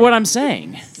of That's people. what I'm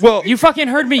saying. Well, You fucking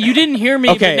heard me. You didn't hear me,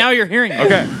 Okay. but now you're hearing me.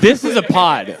 Okay, this is a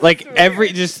pod. Like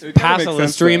just pass makes a sense,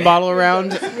 Listerine though. bottle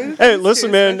around. Hey,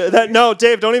 listen, man. No,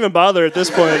 Dave, don't even bother at this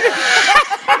point.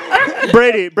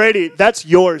 Brady, that's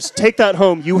yours. Take that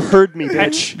home. You heard me,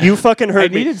 bitch. You fucking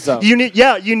heard me. needed some. You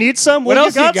need some. What Well,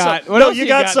 else you got? Some. What No, else you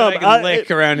got some. that I can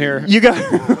lick around here? You got.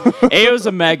 Ayo's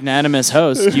a magnanimous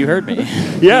host. You heard me.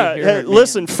 Yeah. Hey,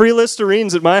 listen, free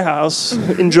Listerines at my house.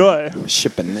 Enjoy.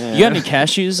 Shipping that. You got any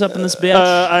cashews up in this bitch?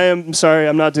 I am sorry.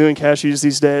 I'm not doing cashews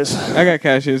these days. I got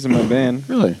cashews in my van.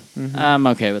 Really? I'm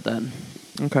okay with that.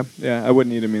 Okay. Yeah, I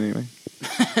wouldn't eat them anyway.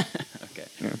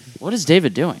 What is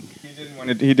David doing?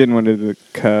 He didn't want the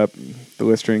cup, the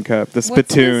Listerine cup, the What's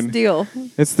spittoon. this deal?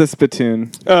 It's the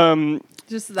spittoon.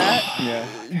 Just that? Yeah.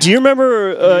 Do you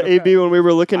remember AB when we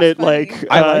were looking at like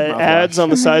I like mouthwash. ads on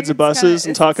the sides of buses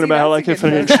and talking about how like if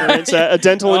an insurance a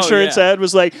dental insurance yeah. ad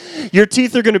was like your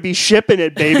teeth are going to be shipping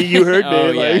it, baby. You heard me.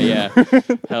 Oh like,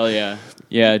 yeah. Hell yeah.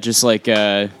 Yeah, just like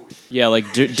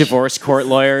divorce court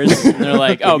lawyers. And they're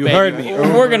like, "Oh, You baby, heard me.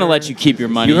 we're gonna let you keep your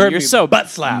money. You heard You're me. so Butt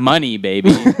slap. money, baby.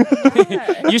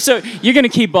 You're gonna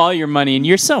keep all your money, and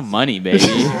you're so money, baby."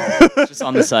 Just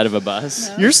on the side of a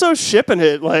bus. You're so shipping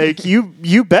it. Like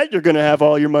you bet you're going to have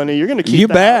all your money. You're going to keep. You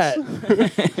the bet.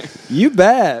 house. You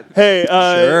bet. Hey,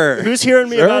 Sure. who's hearing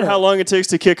me about how long it takes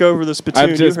to kick over the spittoon?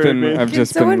 I've just you heard been me. I've Can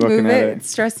just someone been looking move at it? it. It's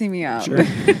stressing me out.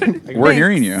 We're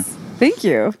hearing you. Thank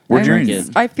you. We're hearing you.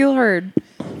 I feel heard.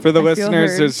 For the I feel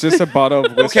listeners, heard. there's just a bottle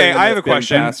of Listerine. I have a that's been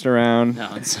question. Passed around.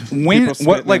 No, it's, When People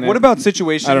what spitting in what it. about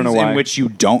situations I don't know why. in which you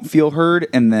don't feel heard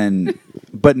and then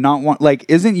but not want like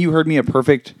isn't you heard me a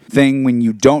perfect thing when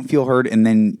you don't feel heard and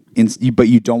then but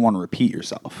you don't want to repeat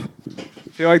yourself? I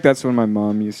feel like that's when my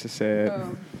mom used to say it.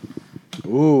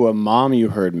 Ooh, a mom, you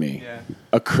heard me. Yeah.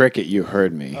 A cricket, you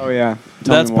heard me. Oh yeah.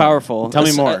 that's me more. powerful. Tell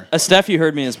me more. A Steph, you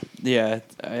heard me is I Yeah,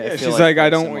 feel she's like, I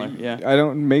that's don't, similar. Yeah. I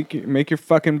don't make your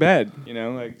fucking bed. You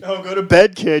know, like Oh, go to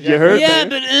bed, kid. You heard Yeah, me.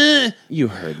 but You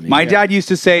heard me. My dad used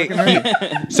to say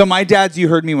so my dad's you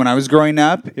heard me when I was growing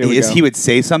up we is go. he would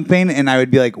say something and I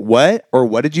would be like, "What?" or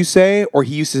 "What did you say?" or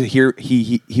he used to hear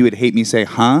he would hate me say,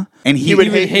 "Huh?" and He would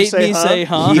You would hate me say,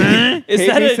 huh? Is Hate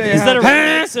that me a say, is that a huh?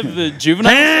 remix of the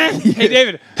Juveniles? Hey,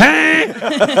 David.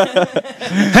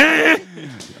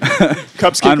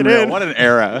 Cups kicking Unreal. in. What an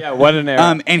era. Yeah, what an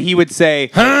era. And he would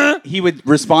say, he would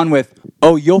respond with,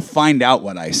 "Oh, you'll find out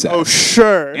what I said." Oh,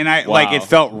 sure. And I like it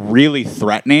felt really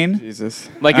threatening. Jesus.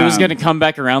 Like it was gonna come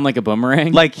back around like a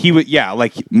boomerang. Like he would, yeah,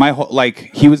 like my whole,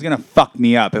 like he was gonna fuck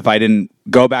me up if I didn't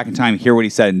go back in time, hear what he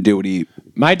said, and do what he.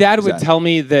 My dad would Exactly. tell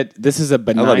me that this is a love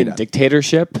you, benign Dad.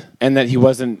 dictatorship and that he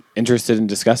wasn't interested in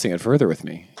discussing it further with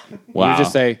me. He Wow. would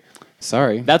just say,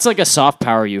 sorry. That's like a soft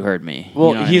power. You heard me. Well,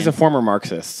 You know what he's I a former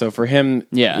Marxist, so for him,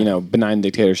 Yeah. benign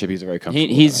dictatorship, he's very comfortable.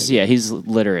 mean? He's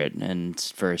literate and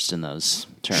versed in those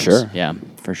terms. Sure. Yeah,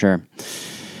 for sure.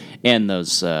 And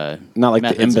those Not like the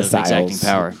methods of imbeciles. exacting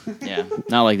power. Yeah,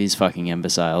 not like these fucking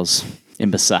imbeciles.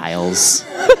 Imbeciles.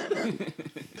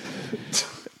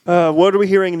 What are we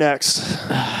hearing next?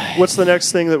 What's the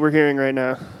next thing that we're hearing right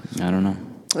now? I don't know.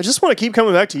 I just want to keep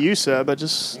coming back to you, Seb. I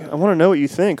want to know what you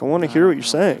think. I want to hear what you're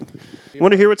saying. I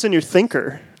want to hear what's in your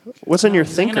thinker. What's in your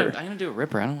thinker? I'm gonna do a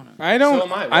ripper. I don't want to. I don't. So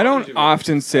am I. What I would don't you do?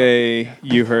 often say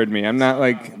 "you heard me." I'm not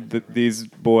like these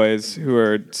boys who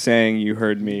are saying "you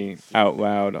heard me" out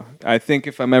loud. I think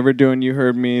if I'm ever doing "you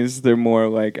heard me's," they're more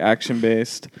like action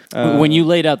based. When you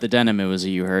laid out the denim, it was a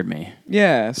 "you heard me."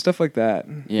 yeah, stuff like that.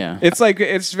 Yeah. It's like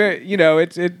it's very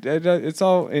it's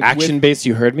all Action based,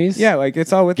 you heard me? Yeah, like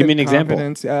it's all with Give me an example.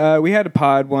 We had a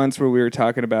pod once where we were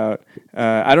talking about.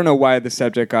 I don't know why the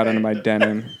subject got onto my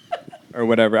denim. Or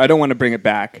whatever. I don't want to bring it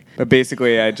back, but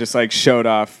basically, I just like showed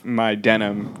off my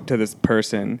denim to this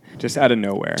person just out of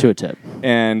nowhere. To a tip.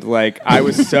 And like I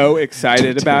was so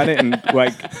excited about it, and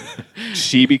like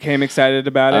she became excited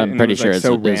about it. I'm and pretty it was, sure like, it's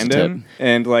so a tip. random.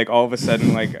 And like all of a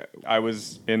sudden, like I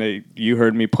was in a "you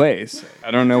heard me" place.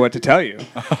 I don't know what to tell you.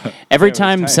 Every was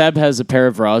time tight. Seb has a pair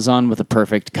of Raws on with a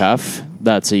perfect cuff,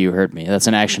 that's a "you heard me." That's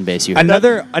an action base. You heard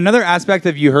me. Another aspect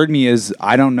of you heard me is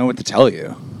I don't know what to tell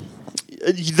you.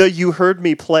 the you heard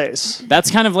me place. That's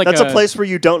kind of like That's a place where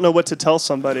you don't know what to tell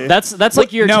somebody. That's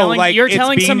like you're No, telling like, you're it's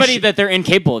telling being somebody that they're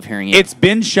incapable of hearing you. It's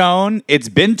been shown. It's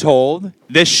been told.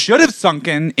 This should have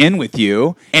sunken in with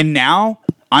you, and now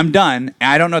I'm done.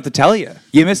 And I don't know what to tell you.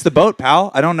 You missed the boat,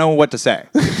 pal. I don't know what to say.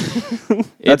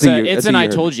 it's that's an a I you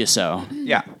heard told me. you so.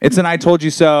 Yeah, it's an I told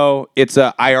you so. It's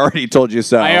a I already told you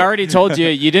so. I already told you.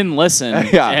 You didn't listen.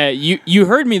 Yeah. You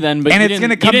heard me then, but and you it's didn't,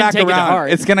 gonna you come didn't back take It to around.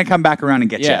 heart. It's gonna come back around and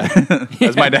get Yeah. you,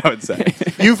 as my dad would say.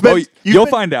 You've been. You'll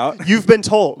find out. You've been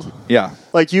told. Yeah.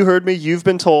 Like you heard me. You've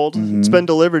been told. It's been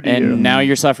delivered to and you. now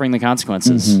you're suffering the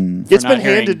consequences. for It's not been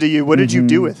handed to you. What did you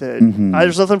do with it?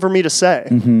 There's nothing for me to say.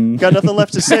 Got nothing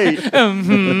left to say.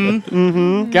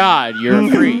 God, you're a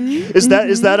freak. Is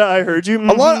that a I heard you?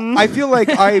 A lot. I feel like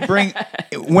I bring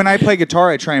when I play guitar.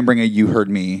 I try and bring a "you heard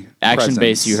me" Action-based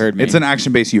presence. "you heard me." It's an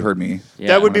action-based "you heard me." Yeah.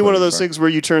 That would be one of play those guitar. things where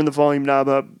you turn the volume knob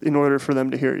up in order for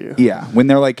them to hear you. Yeah, when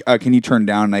they're like, "Can you turn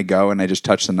down?" and I go and I just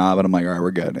touch the knob and I'm like, "All right,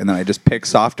 we're good." And then I just pick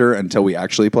softer until we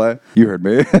actually play. You heard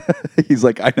me. He's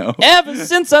like, "I know." Ever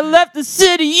since I left the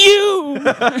city, you.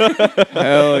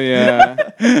 Hell yeah.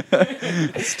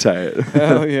 It's tight.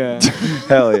 Hell yeah.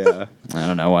 Hell yeah. I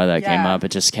don't know why that came Yeah. up. It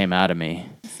just came out of me.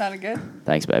 Sounded good.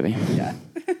 Thanks, baby. Yeah.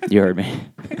 You heard me.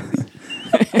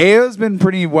 Ao's been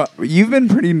pretty. You've been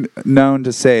pretty known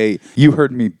to say, "You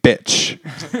heard me, bitch."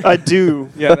 I do.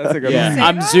 Yeah, that's a good Yeah, one. Say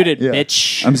I'm that. zooted, Yeah.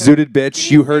 bitch. I'm zooted,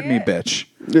 bitch. You heard say me, it.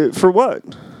 bitch. For what?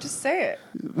 Just say it.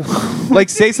 Like,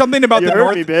 say something about You the heard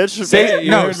north. me, bitch. Say you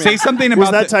no. heard me. Say something Was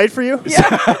about that tight for you?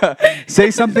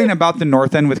 say something about the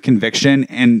north end with conviction,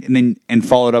 and then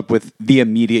follow it up with the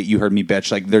immediate "you heard me,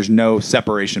 bitch." Like, there's no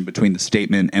separation between the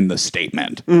statement and the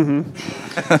statement.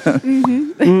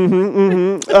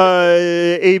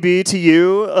 AB to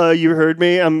you. You heard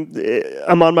me.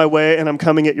 I'm on my way, and I'm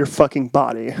coming at your fucking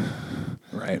body.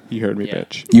 Right. You heard me, Yeah.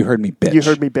 bitch. You heard me, bitch. You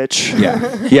heard me, bitch.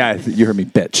 Yeah. Yeah. You heard me,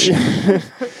 bitch.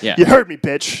 Yeah. You heard me,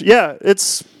 bitch. Yeah,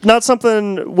 it's not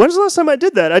something. When's the last time I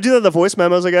did that? I do that in the voice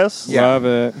memos, I guess. Yeah. Love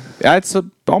it. Yeah, it's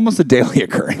almost a daily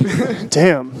occurring.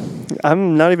 Damn,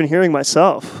 I'm not even hearing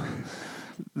myself.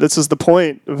 This is the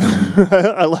point.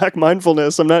 I lack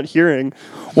mindfulness. I'm not hearing.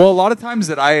 Well, a lot of times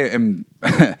that I am,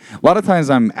 a lot of times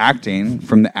I'm acting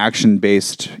from the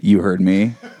action-based "you heard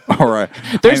me," or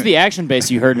There's the action-based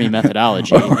 "you heard me"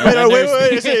 methodology.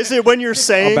 Wait, is it when you're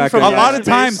saying back from it the a lot of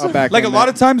action times, base? I'll back like a in lot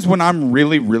that. of times when I'm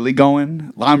really, really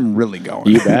going, I'm really going.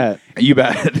 You bet. You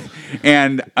bet.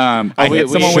 And I we- hit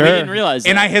we- someone we with didn't realize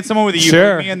and that. I hit someone with a "you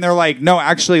Sure. heard me," and they're like, "No,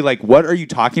 actually, like, what are you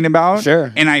talking about?"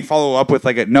 Sure. And I follow up with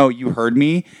like a "No, you heard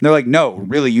me." And they're like, "No,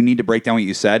 really, you need to break down what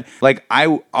you said." Like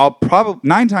I'll probably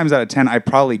 9 times out of 10, I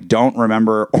probably don't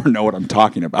remember or know what I'm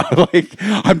talking about. Like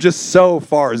I'm just so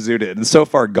far zooted and so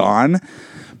far gone.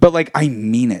 But like I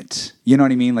mean it. You know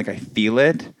what I mean? Like I feel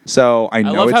it. So I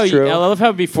know it's true. I love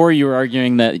how before you were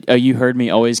arguing that "you heard me"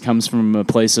 always comes from a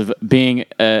place of being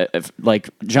like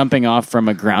jumping off from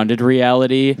a grounded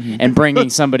reality and bringing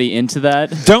somebody into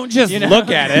that. Don't just know? look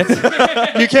at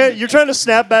it. You can't. You're trying to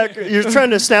snap back. You're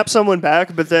trying to snap someone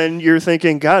back, but then you're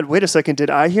thinking, "God, wait a second. Did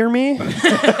I hear me?"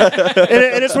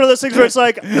 and it's one of those things where it's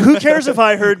like, "Who cares if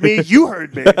I heard me? You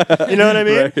heard me." You know what I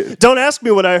mean? Right. Don't ask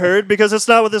me what I heard because it's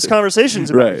not what this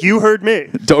conversation's about. Right. You heard me.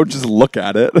 Don't just look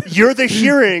at it. You're the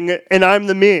hearing, and I'm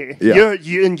the me. Yeah.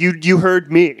 You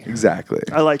heard me. Exactly.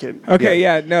 I like it. Okay,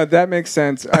 yeah, no, that makes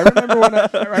sense. I remember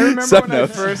when Sub I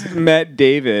notes. first met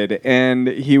David, and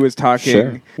he was talking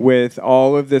Sure. with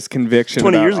all of this conviction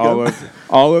 20 about years ago.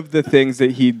 all of the things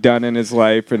that he'd done in his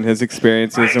life and his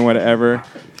experiences and whatever.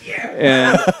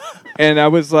 And I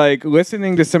was like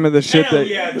listening to some of the shit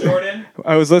Jordan.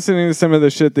 I was listening to some of the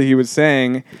shit that he was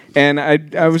saying, and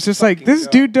I was just like, this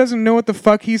dude doesn't know what the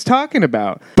fuck he's talking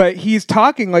about. But he's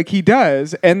talking like he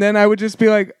does, and then I would just be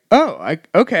like, oh,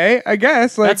 okay, I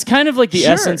guess. Like, That's kind of like the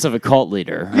Sure. essence of a cult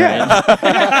leader. Right?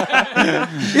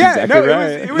 yeah, no, right.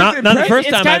 it was Not the impressive. first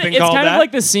time I've been called It's kind that. of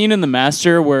like the scene in The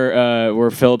Master where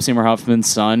Philip Seymour Hoffman's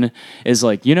son is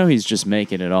like, he's just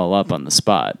making it all up on the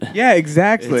spot. Yeah,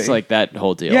 exactly. It's like that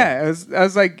whole deal. yeah, I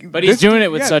was like, But he's this doing dude-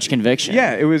 it with yeah, such conviction.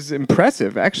 Yeah, it was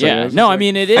impressive, actually. Yeah. was No, just I like-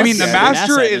 mean, it is. I mean, The an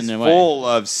Master asset is in a way. full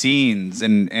of scenes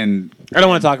and I don't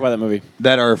want to talk about that movie.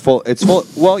 that are full. It's full.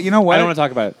 Well, you know what? I don't want to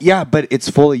talk about it. Yeah, but it's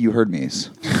full of "you heard me's."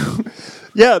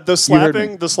 Yeah, the heard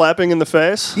me. slapping in the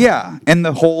face. Yeah, and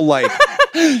the whole like,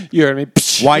 You heard me.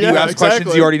 why do you Yeah, ask questions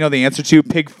exactly. you already know the answer to?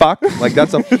 Pig fuck. Like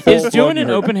that's a full Is doing an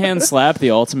open hand slap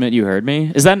the ultimate "you heard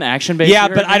me"? Is that an action based? Yeah,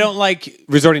 but I don't like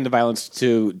resorting to violence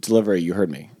to deliver a "you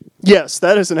heard me." Yes,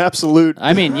 that is an absolute.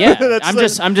 I mean, yeah.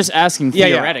 That's I'm just asking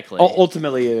theoretically.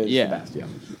 Ultimately, it is Yeah. the best. Yeah.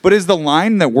 But is the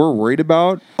line that we're worried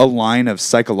about a line of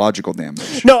psychological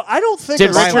damage? No, I don't think.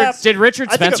 Did a slap- Richard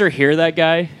I think Spencer hear that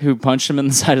guy who punched him in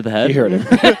the side of the head? You heard him.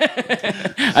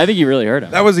 I think he really heard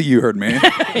him. That was a you heard me.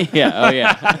 Yeah. Oh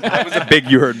yeah. That was a big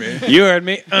you heard me. You heard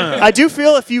me. I do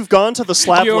feel if you've gone to the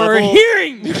slap You're level,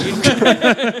 hearing me.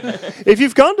 if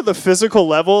you've gone to the physical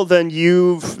level, then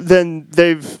you've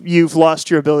lost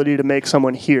your ability to make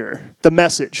someone hear the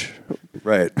message,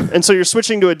 Right. and so you're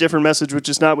switching to a different message, which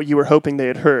is not what you were hoping they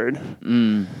had heard.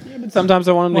 Yeah, but sometimes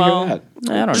I want him to Well, hear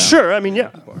that. I don't know. Sure, I mean, yeah.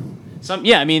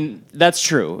 Yeah, I mean that's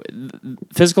true.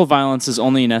 Physical violence is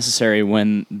only necessary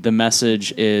when the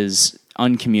message is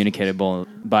uncommunicatable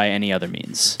by any other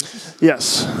means,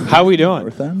 Yes. How we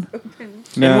doing?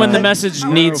 and when the message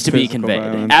needs to be physical conveyed,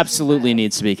 violence. absolutely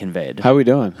needs to be conveyed. How we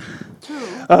doing?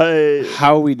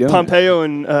 How we doing? Pompeo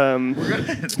and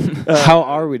How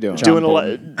are we doing? doing a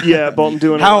lot. Yeah, Bolton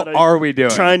doing a How lot. of are we doing?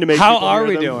 Trying to make. How people are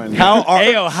hear we them. doing? How are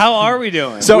Ayo, how are we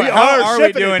doing? So We how are are we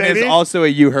shipping it, doing baby. is also a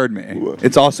you heard me.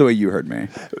 It's also a you heard me.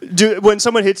 When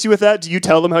someone hits you with that, do you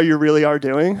tell them how you really are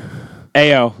doing?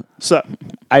 Ayo, So,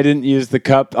 I didn't use the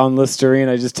cup on Listerine.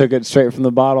 I just took it straight from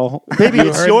the bottle. baby, You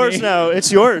it's heard yours me? now.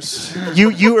 It's yours.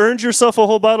 You earned yourself a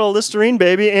whole bottle of Listerine,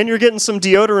 baby, and you're getting some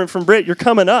deodorant from Brit. You're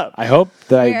coming up. I hope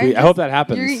that Wait, I hope that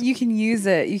happens. You can use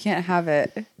it. You can't have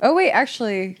it. Oh wait,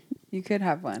 actually, you could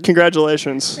have one.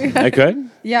 Congratulations. I could.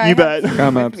 Yeah, You I have bet. some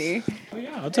Come with up. me.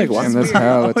 I'll take And one. that's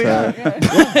how it's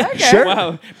Okay. Sure.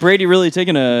 Wow, Brady really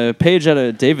taking a page out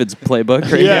of David's playbook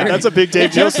right Yeah, there. that's a big Dave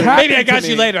Joseph. Maybe I got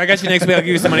you later. I got you next week. I'll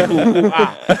give you some money. Ooh,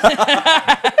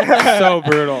 ah. So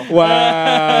brutal.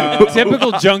 Wow.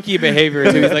 Typical junkie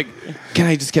behavior. Too. He's like, "Can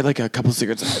I just get like a couple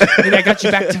cigarettes? Maybe I got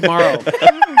you back tomorrow."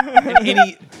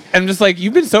 And I'm just like,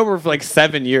 "You've been sober for like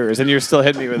 7 years, and you're still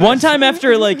hitting me with One this." time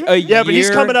after like a year. Yeah, but he's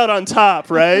coming out on top,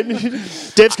 right?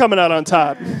 Dave's coming out on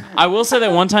top. I will say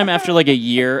that one time after like a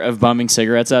year of bumming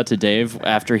cigarettes out to Dave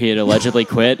after he had allegedly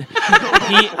quit,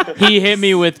 he hit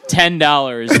me with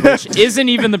 $10, which isn't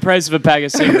even the price of a pack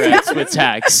of cigarettes with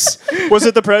tax. Was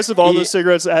it the price of all those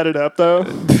cigarettes added up, though?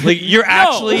 Like you're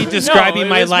actually describing it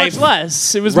my was life much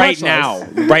less. It was right much now.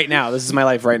 less. Right now. This is my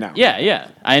life right now. Yeah.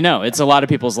 I know. It's a lot of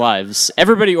people's lives.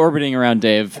 Everybody orbiting around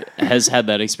Dave has had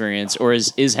that experience or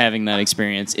is having that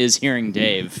experience, is hearing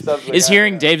Dave. Is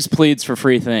hearing Dave's pleads for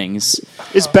free things.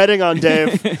 Is betting on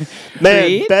Dave. Man,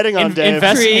 Treat? betting on Dave.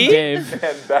 Investing in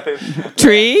Dave.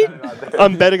 Treat.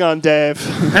 I'm betting on Dave.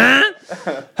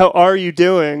 How are you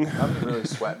doing? I'm really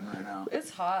sweating right now. It's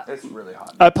hot. It's really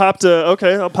hot. I popped a.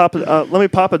 Okay, I'll pop it. Let me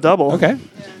pop a double. Okay.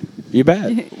 You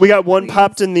bet. We got one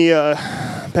popped in the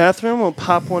bathroom. We'll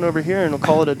pop one over here and we'll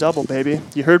call it a double, baby.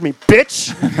 You heard me,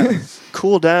 bitch.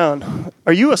 Cool down.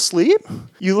 Are you asleep?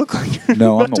 You look like you're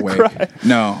No, I'm about to awake. cry.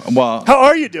 No, well, How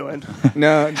are you doing?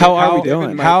 No. How are we doing?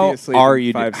 David might be how asleep are in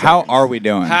you? 5 How seconds. are we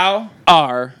doing? How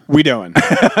are we doing?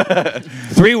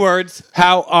 3 words.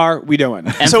 How are we doing?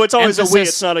 So it's always a we,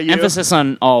 it's not a you. Emphasis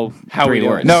on all How we three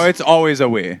doing? words. No, it's always a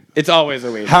we. It's always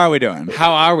a we. How are we doing?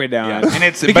 How are we doing? Yeah. And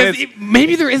it's- but because it's-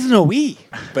 maybe there isn't a we,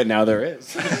 but now there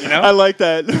is. You know? I like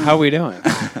that. How we doing?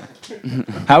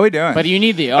 How are we doing? But you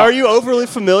need the Are you overly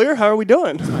familiar? How are we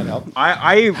doing?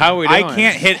 How we I doing?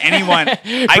 can't hit anyone.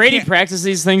 Brady practice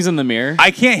these things in the mirror.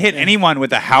 I can't hit anyone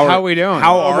with a how. How we doing?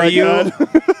 How Oh are my you? God.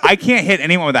 I can't hit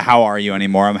anyone with a how are you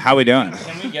anymore. How we doing?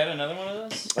 Can we get another one of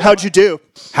those? How'd you do?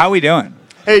 How we doing?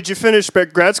 Hey, did you finish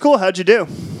grad school? How'd you do?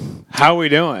 How we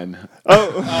doing?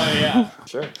 Oh, Oh yeah.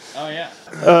 Sure. Oh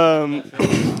yeah.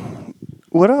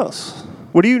 what else?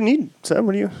 What do you need, Sam?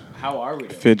 What do you? How are we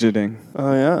doing? Fidgeting.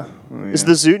 Oh yeah. Oh, Is yeah.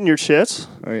 the zoot in your chits?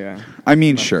 Oh yeah. I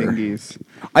mean, My sure. fingies.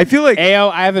 I feel like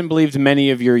Ayo, I haven't believed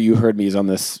many of your you heard me's on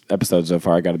this episode so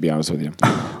far. I got to be honest with you.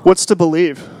 What's to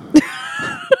believe?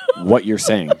 What you're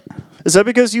saying. Is that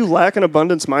because you lack an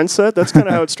abundance mindset? That's kind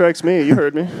of how it strikes me. You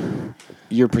heard me.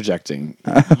 You're projecting.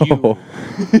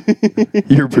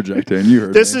 you're projecting. You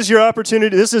heard This me. is your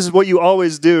opportunity. This is what you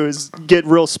always do: is get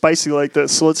real spicy like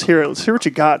this. So let's hear it. Let's hear what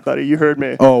you got, buddy. You heard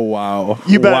me. Oh wow.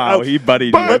 You bet. Wow, Oh, he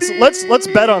buddied Let's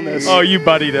bet on this. Oh, you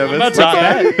buddied him. I'm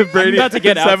about to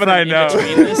get out Seven, from I in know.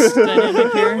 between this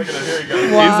dynamic here.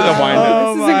 Wow. He's a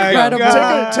wind-up. This is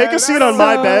incredible. Take a seat on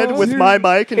my bed with my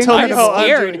mic and tell me I'm how I'm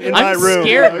scared. doing in my I'm room.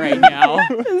 scared right now.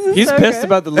 He's so pissed good.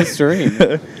 about the Listerine.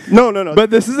 No. But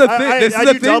this is a thing. I This is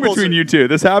a do thing doubles. between you two.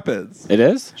 This happens. It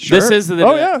is? This is the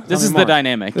Oh, yeah. this Tell is me the more.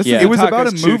 dynamic. This is- Yeah. It was Tacos, about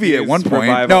a movie at Chookies, one point.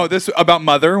 revival. No, this about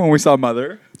Mother when we saw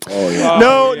Mother. Oh, yeah.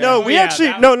 No. We yeah, actually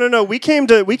that no. We came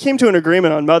to an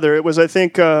agreement on Mother. It was I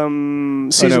think season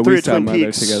we 3 of saw Twin Mother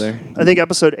Peaks. together. I think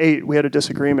episode 8 we had a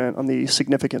disagreement on the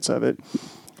significance of it.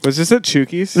 Was this at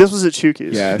Chuki's? This was at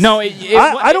Chuki's. Yes. No,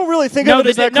 I don't really think of it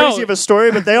as that crazy of a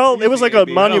story, but it was like a I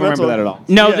don't monumental. remember that at all.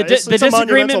 No, Yeah, the it's a disagreement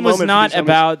monumental was moment not for these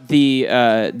about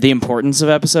the importance of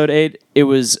episode 8. It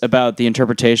was about the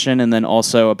interpretation, and then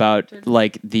also about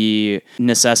like the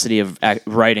necessity of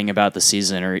writing about the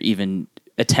season or even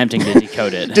attempting to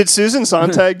decode it. Did Susan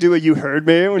Sontag do a "You heard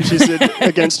me" when she said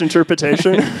against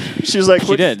interpretation? She was like,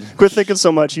 She did. Quit thinking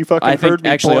so much. You fucking I heard think me,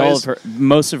 actually boys."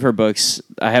 most of her books.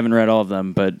 I haven't read all of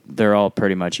them, but they're all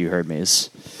pretty much You Heard Me's.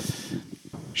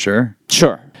 Sure.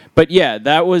 Sure, but yeah,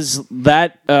 that was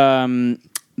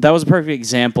a perfect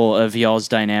example of y'all's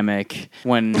dynamic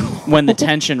when the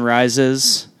tension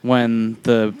rises, when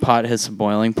the pot hits a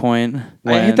boiling point. I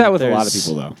hit when that with a lot of there's-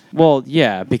 people, though. Well,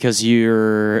 yeah, because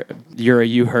you're a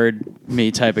you heard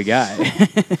me type of guy.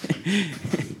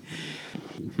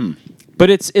 But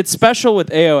it's special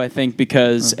with AO, I think,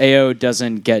 because AO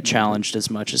doesn't get challenged as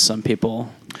much as some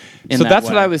people. So that's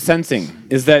what I was sensing,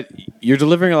 is that you're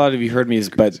delivering a lot of You Heard Me's,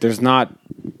 but there's not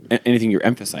anything you're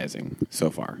emphasizing so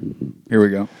far. Here we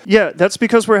go. Yeah, that's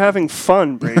because we're having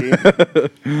fun, Brady.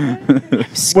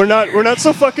 we're not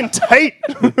so fucking tight.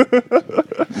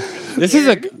 This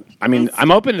is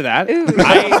I'm open to that. Ooh,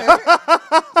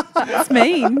 that's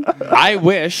mean. I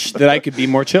wish that I could be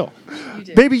more chill.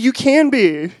 Baby, you can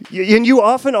be, and you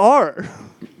often are.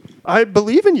 I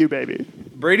believe in you, baby.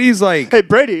 Brady's like Hey,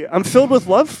 Brady, I'm filled with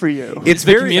love for you. it's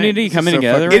the very community coming so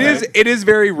together. fucking- It is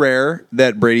very rare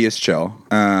that Brady is chill.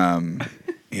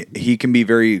 He can be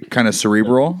very kind of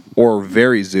cerebral or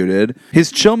very zooted.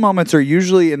 His chill moments are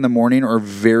usually in the morning or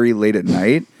very late at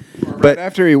night. But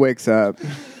after he wakes up,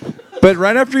 But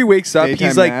right after he wakes up, Daytime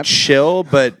he's like nap. chill,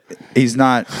 but he's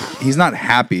not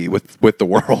happy with the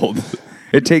world.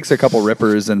 It takes a couple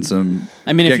rippers and some.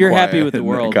 I mean, if get you're quiet happy with the and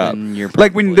world, wake up. then you're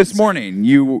like when probably this the same. morning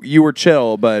you were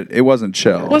chill, but it wasn't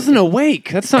chill. I wasn't awake.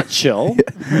 That's not chill.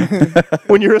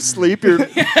 When you're asleep, you're.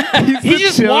 He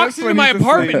just chillest walks into when my he's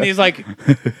apartment asleep. and he's like,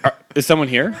 is someone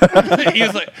here?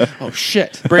 He's like, oh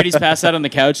shit. Brady's passed out on the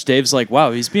couch. Dave's like,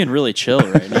 wow, he's being really chill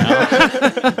right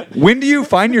now. When do you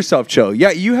find yourself chill?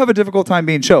 Yeah, you have a difficult time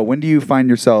being chill. When do you find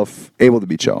yourself able to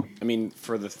be chill? I mean,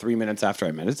 for the 3 minutes after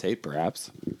I meditate,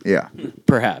 perhaps. Yeah.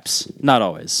 Perhaps. Not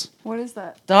always. What is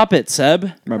that? Stop it, Seb.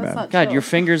 my That's bad. not God, chill. your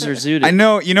fingers are zooted. I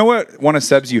know. You know what one of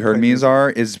Seb's You Heard Me's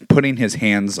is putting his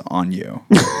hands on you.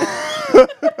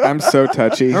 I'm so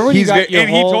touchy. Remember when He's you got ve- your and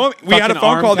he whole told me- we had a fucking phone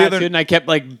arm call the other- tattooed and I kept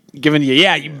like giving you,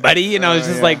 yeah, you buddy, and I was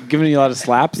just like giving you a lot of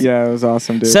slaps. Yeah, it was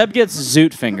awesome, dude. Seb gets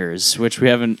zoot fingers, which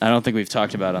I don't think we've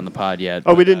talked about on the pod yet.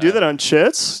 Oh, we but, didn't do that on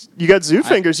Chits. You got zoot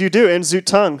fingers. You do, and zoot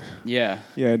tongue. Yeah.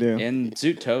 Yeah, I do. And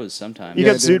zoot toes sometimes. You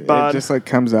Yeah, got dude, zoot bod. It just like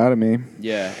comes out of me.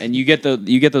 Yeah, and you get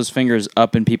those fingers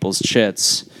up in people's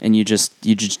chits, and you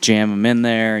just jam them in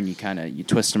there, and you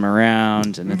twist them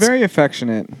around, and it's Very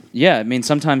affectionate. yeah. I mean,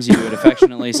 sometimes you do it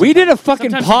affectionately. We did a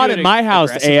fucking sometimes you pod do at it my house,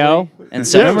 aggressively, AO. And Yeah,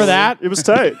 so Remember that? It was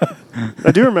tight.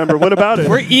 I do remember. What about it?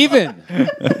 We're even.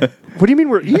 What do you mean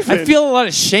we're even? I feel a lot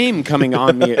of shame coming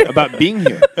on me about being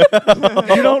here.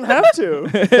 you don't have to.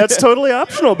 That's totally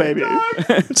optional, baby.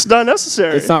 It's not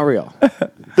necessary. It's not real.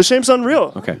 The shame's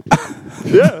unreal. Okay.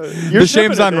 Yeah, you're The shame's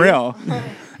shipping it, baby. unreal.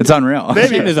 It's unreal.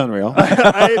 Baby. Shame is unreal.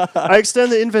 I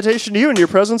extend the invitation to you, and your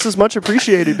presence is much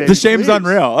appreciated, baby. The shame's Please.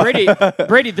 unreal.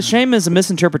 Brady, the shame is a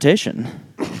misinterpretation.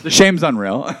 The shame's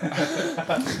unreal.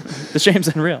 The shame's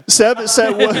unreal. Seb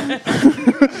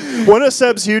one of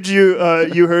Seb's huge you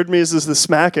heard me's is the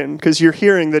smacking, because you're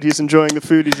hearing that he's enjoying the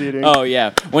food he's eating. Oh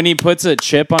yeah, when he puts a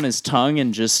chip on his tongue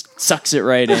and just sucks it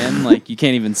right in, like you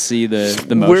can't even see the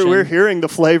motion. we're hearing the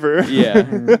flavor. Yeah,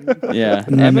 yeah,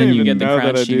 and I don't then you even get the know that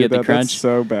I crunch. do You get the that. crunch. That's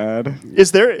so bad.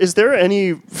 Is there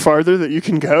any farther that you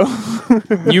can go?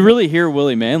 You really hear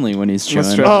Willie Manley when he's chewing.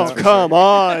 Let's try Oh, come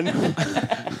on.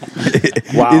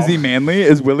 Wow. Is he manly?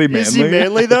 Is Willie manly? Is he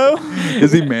manly, though?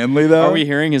 Is he manly though? Are we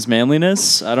hearing his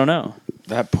manliness? I don't know.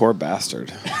 That poor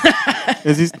bastard.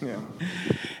 Is he? Yeah.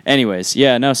 Anyways,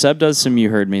 yeah, no, Seb does some you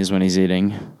heard me's when he's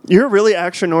eating. You're really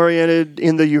action-oriented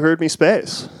in the you heard me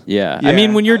space. Yeah. Yeah. I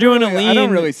mean, when you're doing a lean, I don't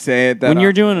really say it that when you're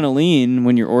often. doing a lean,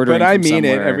 when you're ordering, But I from mean it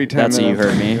somewhere, every time. That's that a you I'm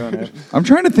heard me. doing it. I'm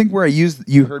trying to think where I used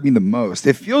You Heard Me the most.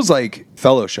 It feels like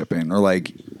fellowshipping or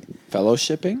like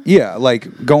Fellowshipping? yeah,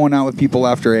 like going out with people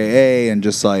after AA and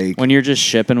just like When you're just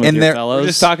shipping with And your they're- fellows. We're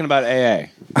just talking about AA.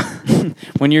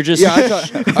 when you're just yeah. I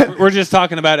thought, We're just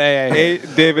talking about AA. Hey,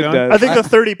 David does. I think the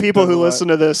 30 people who a lot. listen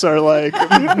to this are like,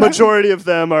 majority of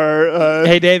them are.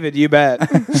 Hey, David, you bet. I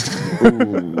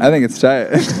think it's tight.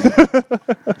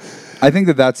 I think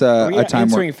that's Are you a time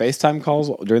answering where FaceTime calls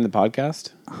during the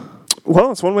podcast?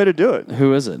 Well, it's one way to do it.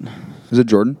 who is it? is it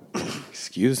Jordan?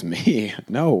 Excuse me.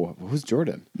 No. Who's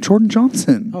Jordan? Jordan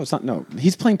Johnson. Oh, it's not. No.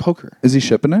 He's playing poker. Is he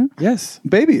shipping it? Yes.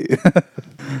 Baby.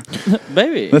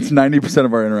 Baby. That's 90%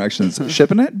 of our interactions.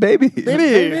 Shipping it? Baby.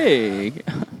 Baby.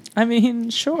 I mean,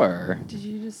 sure. Did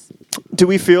you just? Do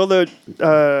we feel that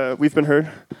we've been heard?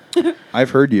 I've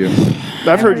heard you.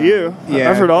 I've heard you.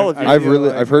 I've heard all of you. I've feel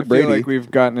heard I Brady. feel like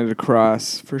we've gotten it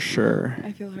across for sure.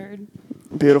 I feel heard.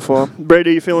 Beautiful.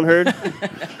 Brady, you feeling heard?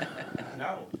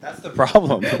 No. That's the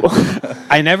problem.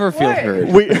 I never feel heard.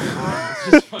 We.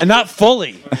 And not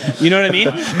fully. You know what I mean?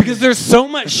 Because there's so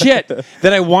much shit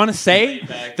that I want to say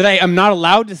that I am not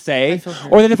allowed to say,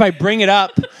 or that if I bring it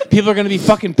up, people are going to be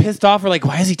fucking pissed off or like,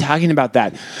 why is he talking about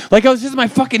that? Like, I was just at my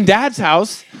fucking dad's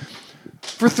house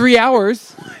for 3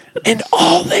 hours, and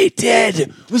all they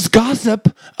did was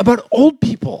gossip about old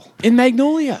people in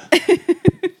Magnolia.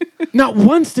 Not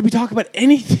once did we talk about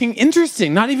anything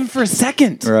interesting, not even for a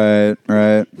second. Right.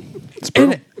 It's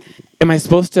brutal. And am I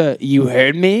supposed to? You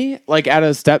heard me, like at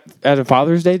a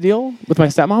Father's Day deal with my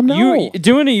stepmom? No. You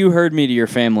doing a "you heard me" to your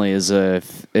family is a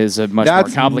much That's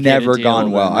more complicated never deal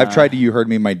gone well. than, I've tried to you heard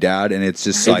me my dad, and it's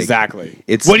just like exactly.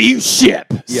 It's What do you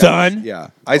ship, yeah, son? Yeah,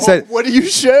 I said What do you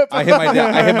ship? I hit my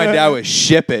dad with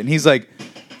ship it, and he's like,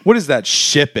 "What is that?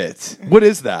 Ship it? What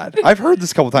is that?" I've heard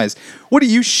this a couple times. What do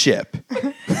you ship?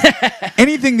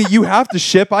 Anything that you have to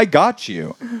ship, I got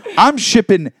you. I'm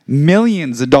shipping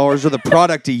millions of dollars worth of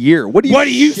product a year. What do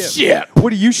you ship? What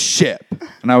do you ship?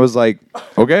 And I was like,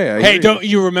 okay. I hear Hey, you. don't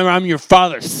you remember I'm your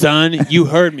father, son? You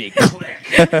heard me. Click.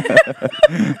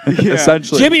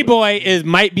 Essentially, Jimmy Boy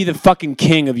might be the fucking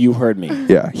king of you heard me.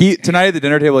 Yeah. Tonight at the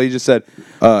dinner table, he just said,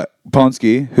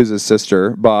 Ponsky, who's his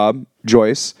sister, Bob,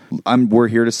 Joyce, we're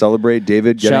here to celebrate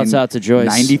David getting Shouts out to Joyce.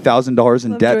 $90,000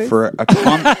 in Love debt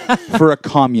Joyce. for a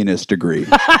communist degree.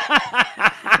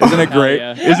 Isn't it great?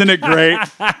 yeah. Isn't it great?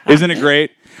 Isn't it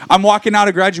great? I'm walking out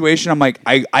of graduation. I'm like,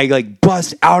 I like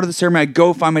bust out of the ceremony. I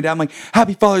go find my dad. I'm like,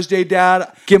 Happy Father's Day,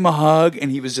 Dad. Give him a hug.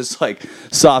 And he was just like,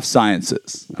 soft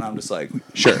sciences. And I'm just like,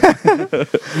 sure.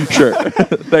 Sure.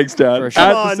 Thanks, Dad. For sure.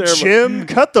 Come on, Jim.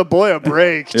 Cut the boy a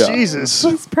break. Yeah. Jesus.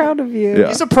 He's proud of you. Yeah.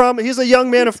 He's a young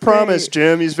man of promise, great.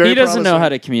 Jim. He's very He doesn't know promising. how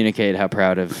to communicate how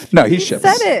proud of. No, he ships.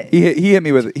 said it. He hit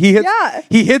me with he hits Yeah.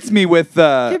 he hits me with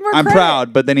Give more I'm credit.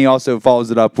 proud, but then he also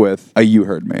follows it up with a you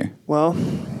heard me. Well,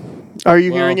 are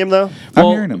you hearing him though? I'm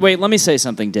Well, hearing him. wait, let me say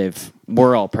something, Dave.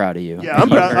 We're all proud of you. Yeah, I'm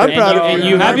proud. I'm And proud you- of and you.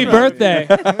 you Happy birthday.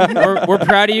 we're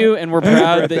proud of you, and we're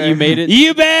proud that you made it.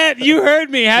 You bet. You heard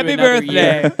me. to Happy another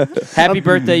birthday. year. Happy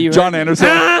birthday, you. John heard me.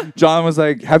 Anderson. John was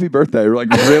like, "Happy birthday!" Like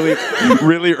really,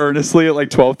 really earnestly at like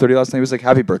 12:30 last night. He was like,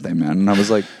 "Happy birthday, man!" And I was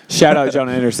like, Shout out John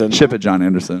Anderson. "Ship it, John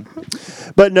Anderson."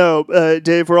 But no,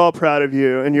 Dave, we're all proud of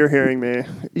you, and you're hearing me.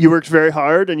 You worked very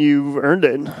hard, and you've earned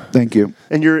it. Thank you.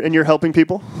 And you're helping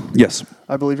people. Yes.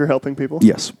 I believe you're helping people.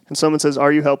 Yes. And someone says,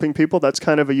 "Are you helping people?" That's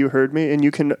kind of a "you heard me," and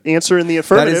you can answer in the That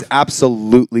affirmative. is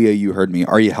absolutely a you heard me.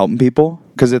 Are you helping people?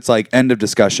 Because it's like end of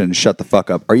discussion. Shut the fuck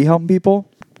up. Are you helping people?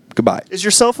 Goodbye. Is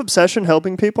your self-obsession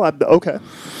helping people? Okay.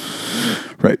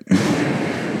 Right.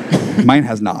 Mine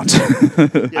has not.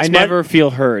 I never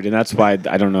feel heard, and that's why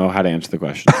I don't know how to answer the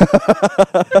question.